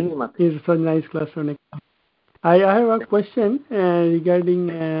 Mataji. It's such a nice class. I have a question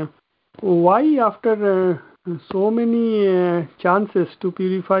regarding why after so many chances to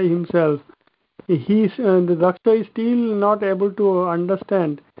purify himself, the Daksha is still not able to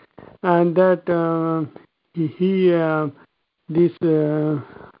understand, and that the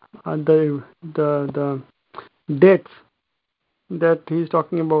dates that he's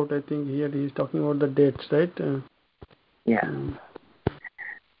talking about. I think here he's talking about the dates, right? Yeah.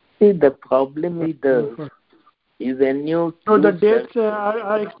 See, the problem with the is when you... So the dates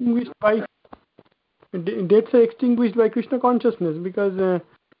are extinguished by Krishna consciousness, because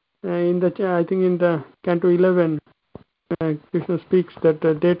in the I think in the Canto 11, Krishna speaks that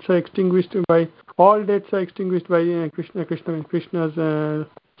dates are extinguished by Krishna's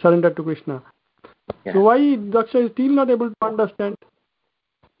surrender to Krishna. Yeah. So why Daksha is still not able to understand?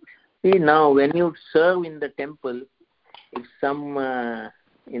 See, now when you serve in the temple, if some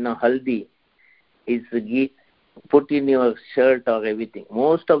haldi is put in your shirt or everything,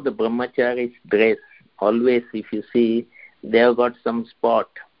 most of the brahmacharis dress, always if you see, they have got some spot,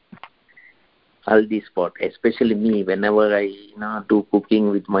 haldi spot. Especially me, whenever I do cooking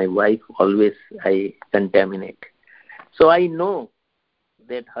with my wife, always I contaminate. So I know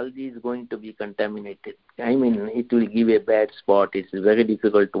that haldi is going to be contaminated. I mean, it will give a bad spot. It's very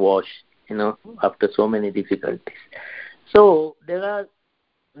difficult to wash, after so many difficulties. So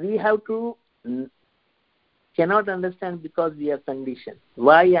we have to, cannot understand because we are conditioned.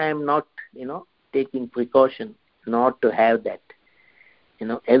 Why I am not, taking precaution not to have that.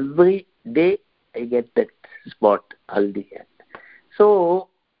 Every day I get that spot, haldi. So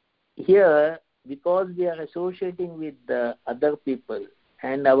here, because we are associating with the other people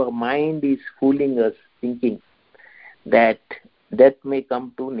and our mind is fooling us, thinking that may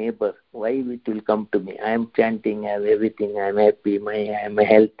come to neighbor. Why it will come to me? I am chanting, I have everything, I am happy, I am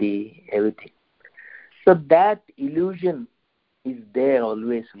healthy, everything. So that illusion is there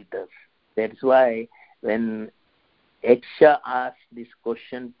always with us. That's why when Yaksha asked this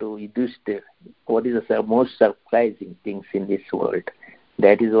question to Yudhishthira, what is the most surprising things in this world?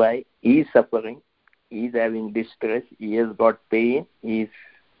 That is why he is suffering, he is having distress, he has got pain, his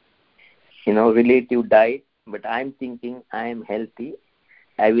relative died, but I am thinking I am healthy,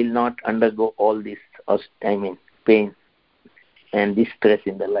 I will not undergo all this, pain and distress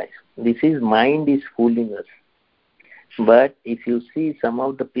in the life. This is mind is fooling us. But if you see some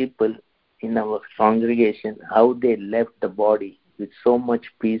of the people in our congregation, how they left the body with so much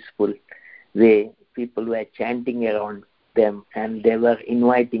peaceful way, people were chanting around them and they were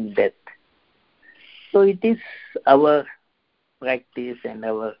inviting death. So it is our practice and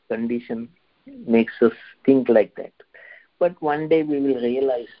our condition makes us think like that. But one day we will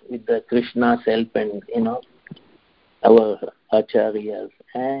realize with the Krishna's help and our acharyas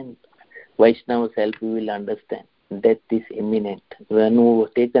and Vaishnava's help, we will understand death is imminent. When we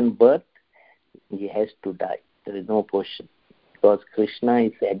have taken birth, he has to die. There is no question. Because Krishna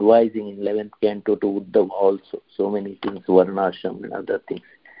is advising in 11th canto to Uddhava also, so many things, Varnashram and other things,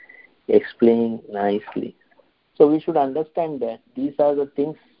 explaining nicely. So we should understand that these are the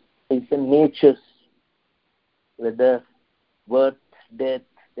things, it's a nature, whether birth, death.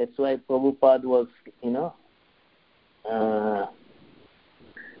 That's why Prabhupada was,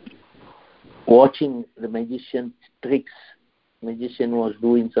 watching the magician's tricks. Magician was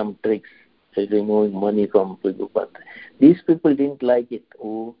doing some tricks, removing money from Prabhupada. These people didn't like it,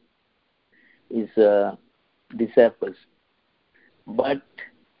 who is disciples. But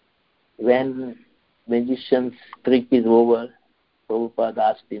when magician's trick is over, Prabhupada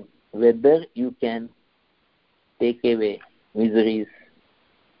asked him whether you can take away miseries,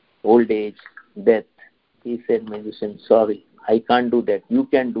 old age, death. He said, magician, sorry, I can't do that. You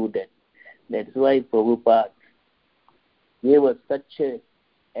can do that. That's why Prabhupada gave us such a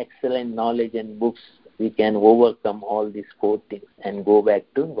excellent knowledge and books. We can overcome all these 4 things and go back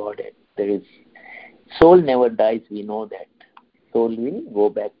to Godhead. Soul never dies, we know that. Soul will go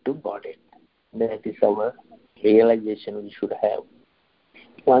back to Godhead. That is our realization we should have.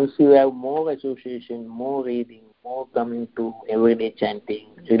 Once you have more association, more reading, more coming to everyday chanting,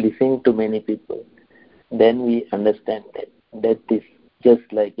 listening to many people, then we understand that is just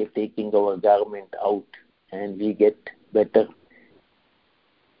like taking our garment out and we get better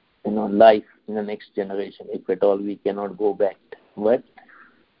life in the next generation. If at all we cannot go back. But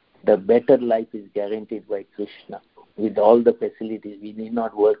the better life is guaranteed by Krishna. With all the facilities, we need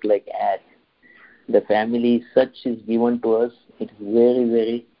not work like ass. The family such is given to us. It is very,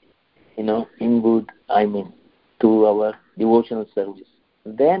 very, imbued, to our devotional service.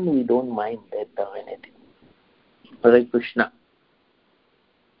 Then we don't mind that or anything. Hare Krishna.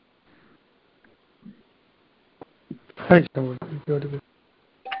 Hare Krishna. Beautiful.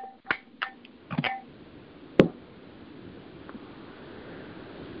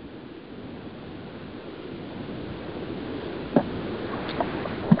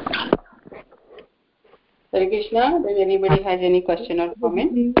 Hare Krishna. Does anybody has any question or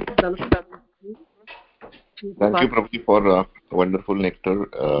comment? Thank you, Prabhuji, for wonderful nectar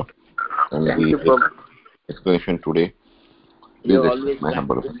and the explanation today. You Please always accept my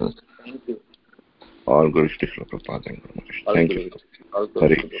humble obeisance. Thank you. All glories to Srila Prabhupada and Guru Maharaj. Thank you.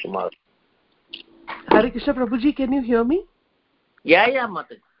 Hare Krishna Prabhuji, can you hear me? Yeah,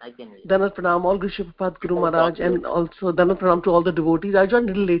 Mataji, I can hear you. Danat Pranam, all Guru Prabhupada, Guru Maharaj, and also Danat Pranam to all the devotees. I joined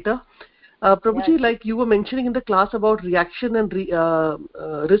a little later. Prabhuji, like you were mentioning in the class about reaction and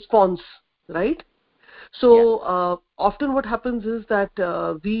response, right? So often what happens is that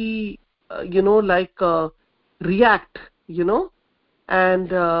we, react, and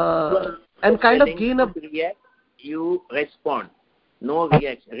kind of gain a... React, you respond. No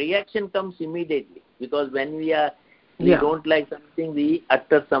reaction. Reaction comes immediately because when we don't like something, we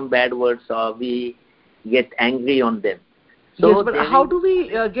utter some bad words or we get angry on them. So yes, but how do we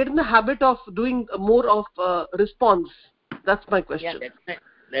get in the habit of doing more of response? That's my question. Yeah,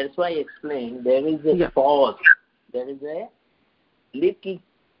 that's why I explained. There is a pause. There is a little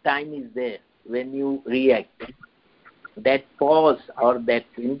time is there when you react. That pause or that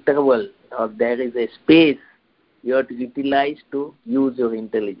interval or there is a space you have to utilize to use your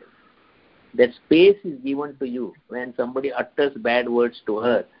intelligence. That space is given to you when somebody utters bad words to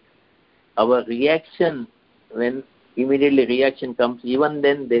her. Our reaction, when immediately reaction comes, even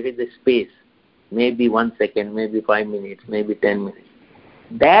then there is a space, maybe 1 second, maybe 5 minutes, maybe 10 minutes.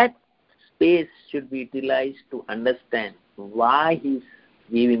 That space should be utilized to understand why he's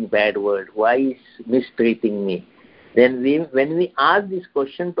giving bad word, why he's mistreating me. Then when we ask this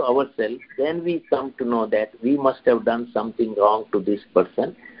question to ourselves, then we come to know that we must have done something wrong to this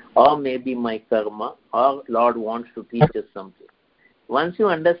person, or maybe my karma, or Lord wants to teach us something. Once you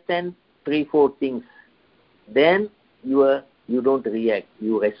understand 3-4 things, then you don't react,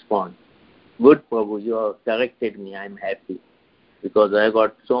 you respond. Good, Prabhu, you have corrected me, I am happy, because I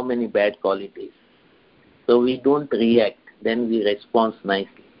got so many bad qualities. So we don't react, then we respond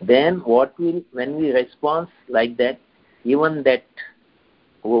nicely. Then when we respond like that, even that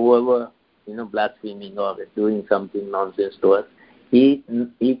whoever blaspheming or doing something nonsense to us, he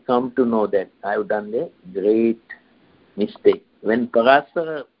come to know that I have done a great mistake. When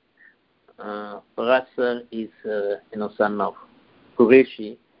Parasar is son of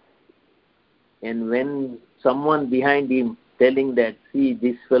Qureshi, and when someone behind him telling that, see,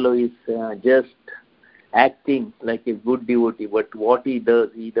 this fellow is just acting like a good devotee, but what he does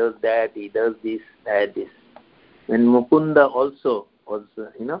that, he does this, that, this. When Mukunda also was,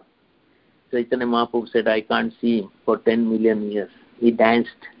 Chaitanya Mahaprabhu said, I can't see him for 10 million years. He danced,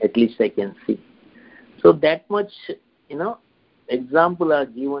 at least I can see. So that much, example are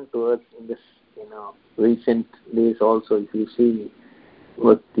given to us in this, recent days also. If you see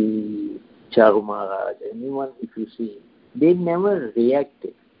what the Charu Maharaj, anyone, if you see, they never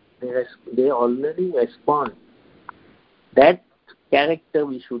reacted. They already respond. That character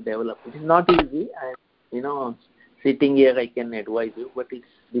we should develop. It is not easy. Sitting here I can advise you, but it's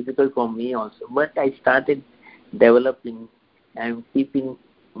difficult for me also. But I started developing. I'm keeping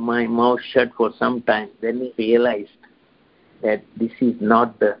my mouth shut for some time. Then I realized that this is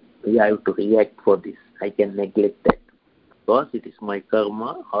not the way I have to react for this. I can neglect that because it is my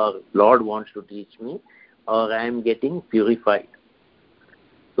karma, or Lord wants to teach me, or I am getting purified.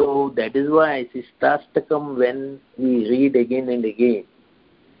 So that is why Sistastakam, when we read again and again,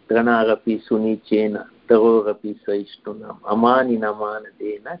 Pranarapi Sunichena, Tarorapi Saishtunam, Amani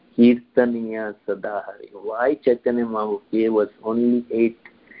Namanadena, Kirtaniya Sadahari. Why Chaitanya Mahaprabhu gave us only 8?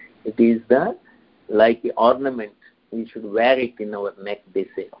 It is like an ornament. We should wear it in our neck, they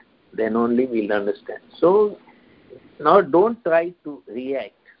say. Then only we'll understand. So now don't try to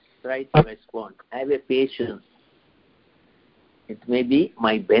react. Try to respond. Have a patience. It may be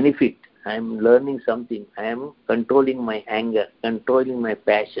my benefit. I am learning something. I am controlling my anger, controlling my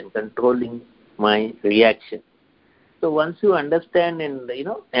passion, controlling my reaction. So once you understand and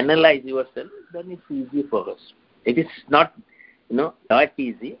analyze yourself, then it's easy for us. It is not not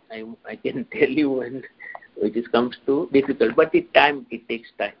easy. I can tell you when it comes to difficult, but it takes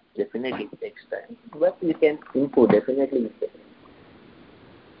time. Definitely it takes time. But we can improve. Definitely we can.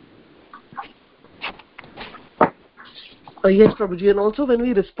 Yes, Prabhuji, and also when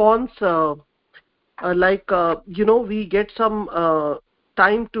we respond, we get some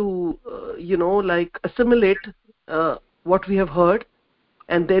time to, assimilate what we have heard,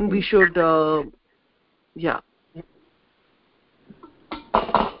 and then we should,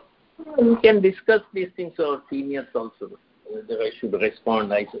 We can discuss these things with our seniors also. Whether I should respond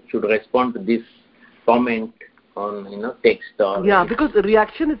to this comment on text or because the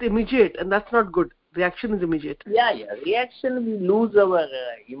reaction is immediate, and that's not good. Reaction is immediate. Reaction, we lose our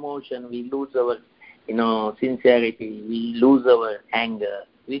emotion, we lose our sincerity, we lose our anger.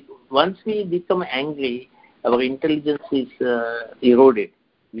 Once we become angry, our intelligence is eroded.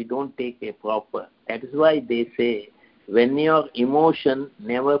 We don't take a proper. That is why they say, when your emotion,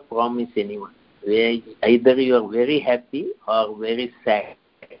 never promise anyone. Either you are very happy or very sad.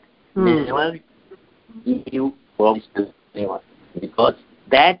 Never give promise to anyone, because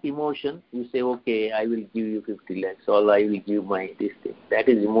that emotion, you say, okay, I will give you 50 lakhs, or I will give this thing. That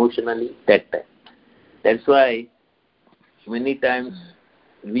is emotionally that time. That's why many times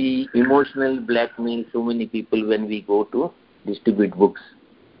we emotionally blackmail so many people when we go to distribute books.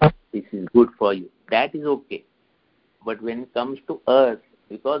 This is good for you. That is okay. But when it comes to us,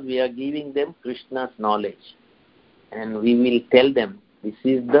 because we are giving them Krishna's knowledge, and we will tell them, this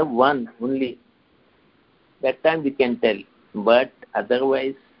is the one only, that time we can tell. But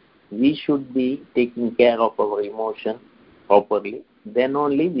otherwise, we should be taking care of our emotion properly. Then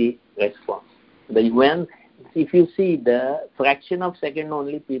only we respond. If you see, the fraction of second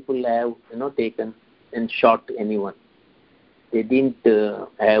only people have taken and shot anyone. They didn't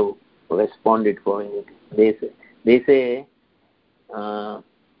have responded for anything. They say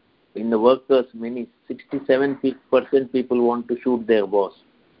in the workers, 67% people want to shoot their boss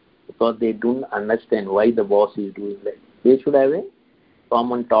because they don't understand why the boss is doing that. They should have a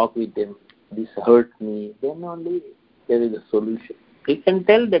common talk with them. This hurt me. Then only there is a solution. You can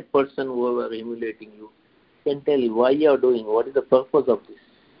tell that person, whoever emulating you, can tell why you are doing, what is the purpose of this.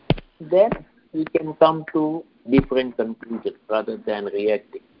 Then we can come to different conclusions rather than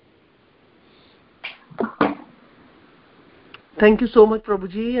reacting. Thank you so much,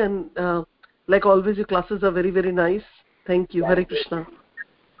 Prabhuji, and like always, your classes are very, very nice. Thank you. Hare Krishna.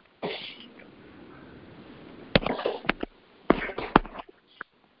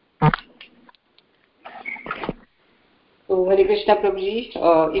 So, Hare Krishna, Prabhuji.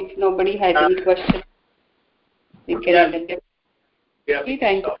 If nobody has any questions, we can end it.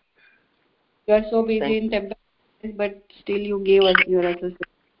 Thank you. You are so busy in temple, but still you gave us your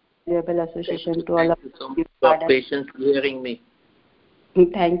association to all of you so much for patience hearing me.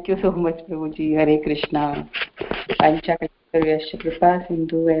 Thank you so much, Prabhuji. Hare Krishna. Panchakalpayasya kripa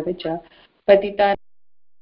sindhu eva cha patita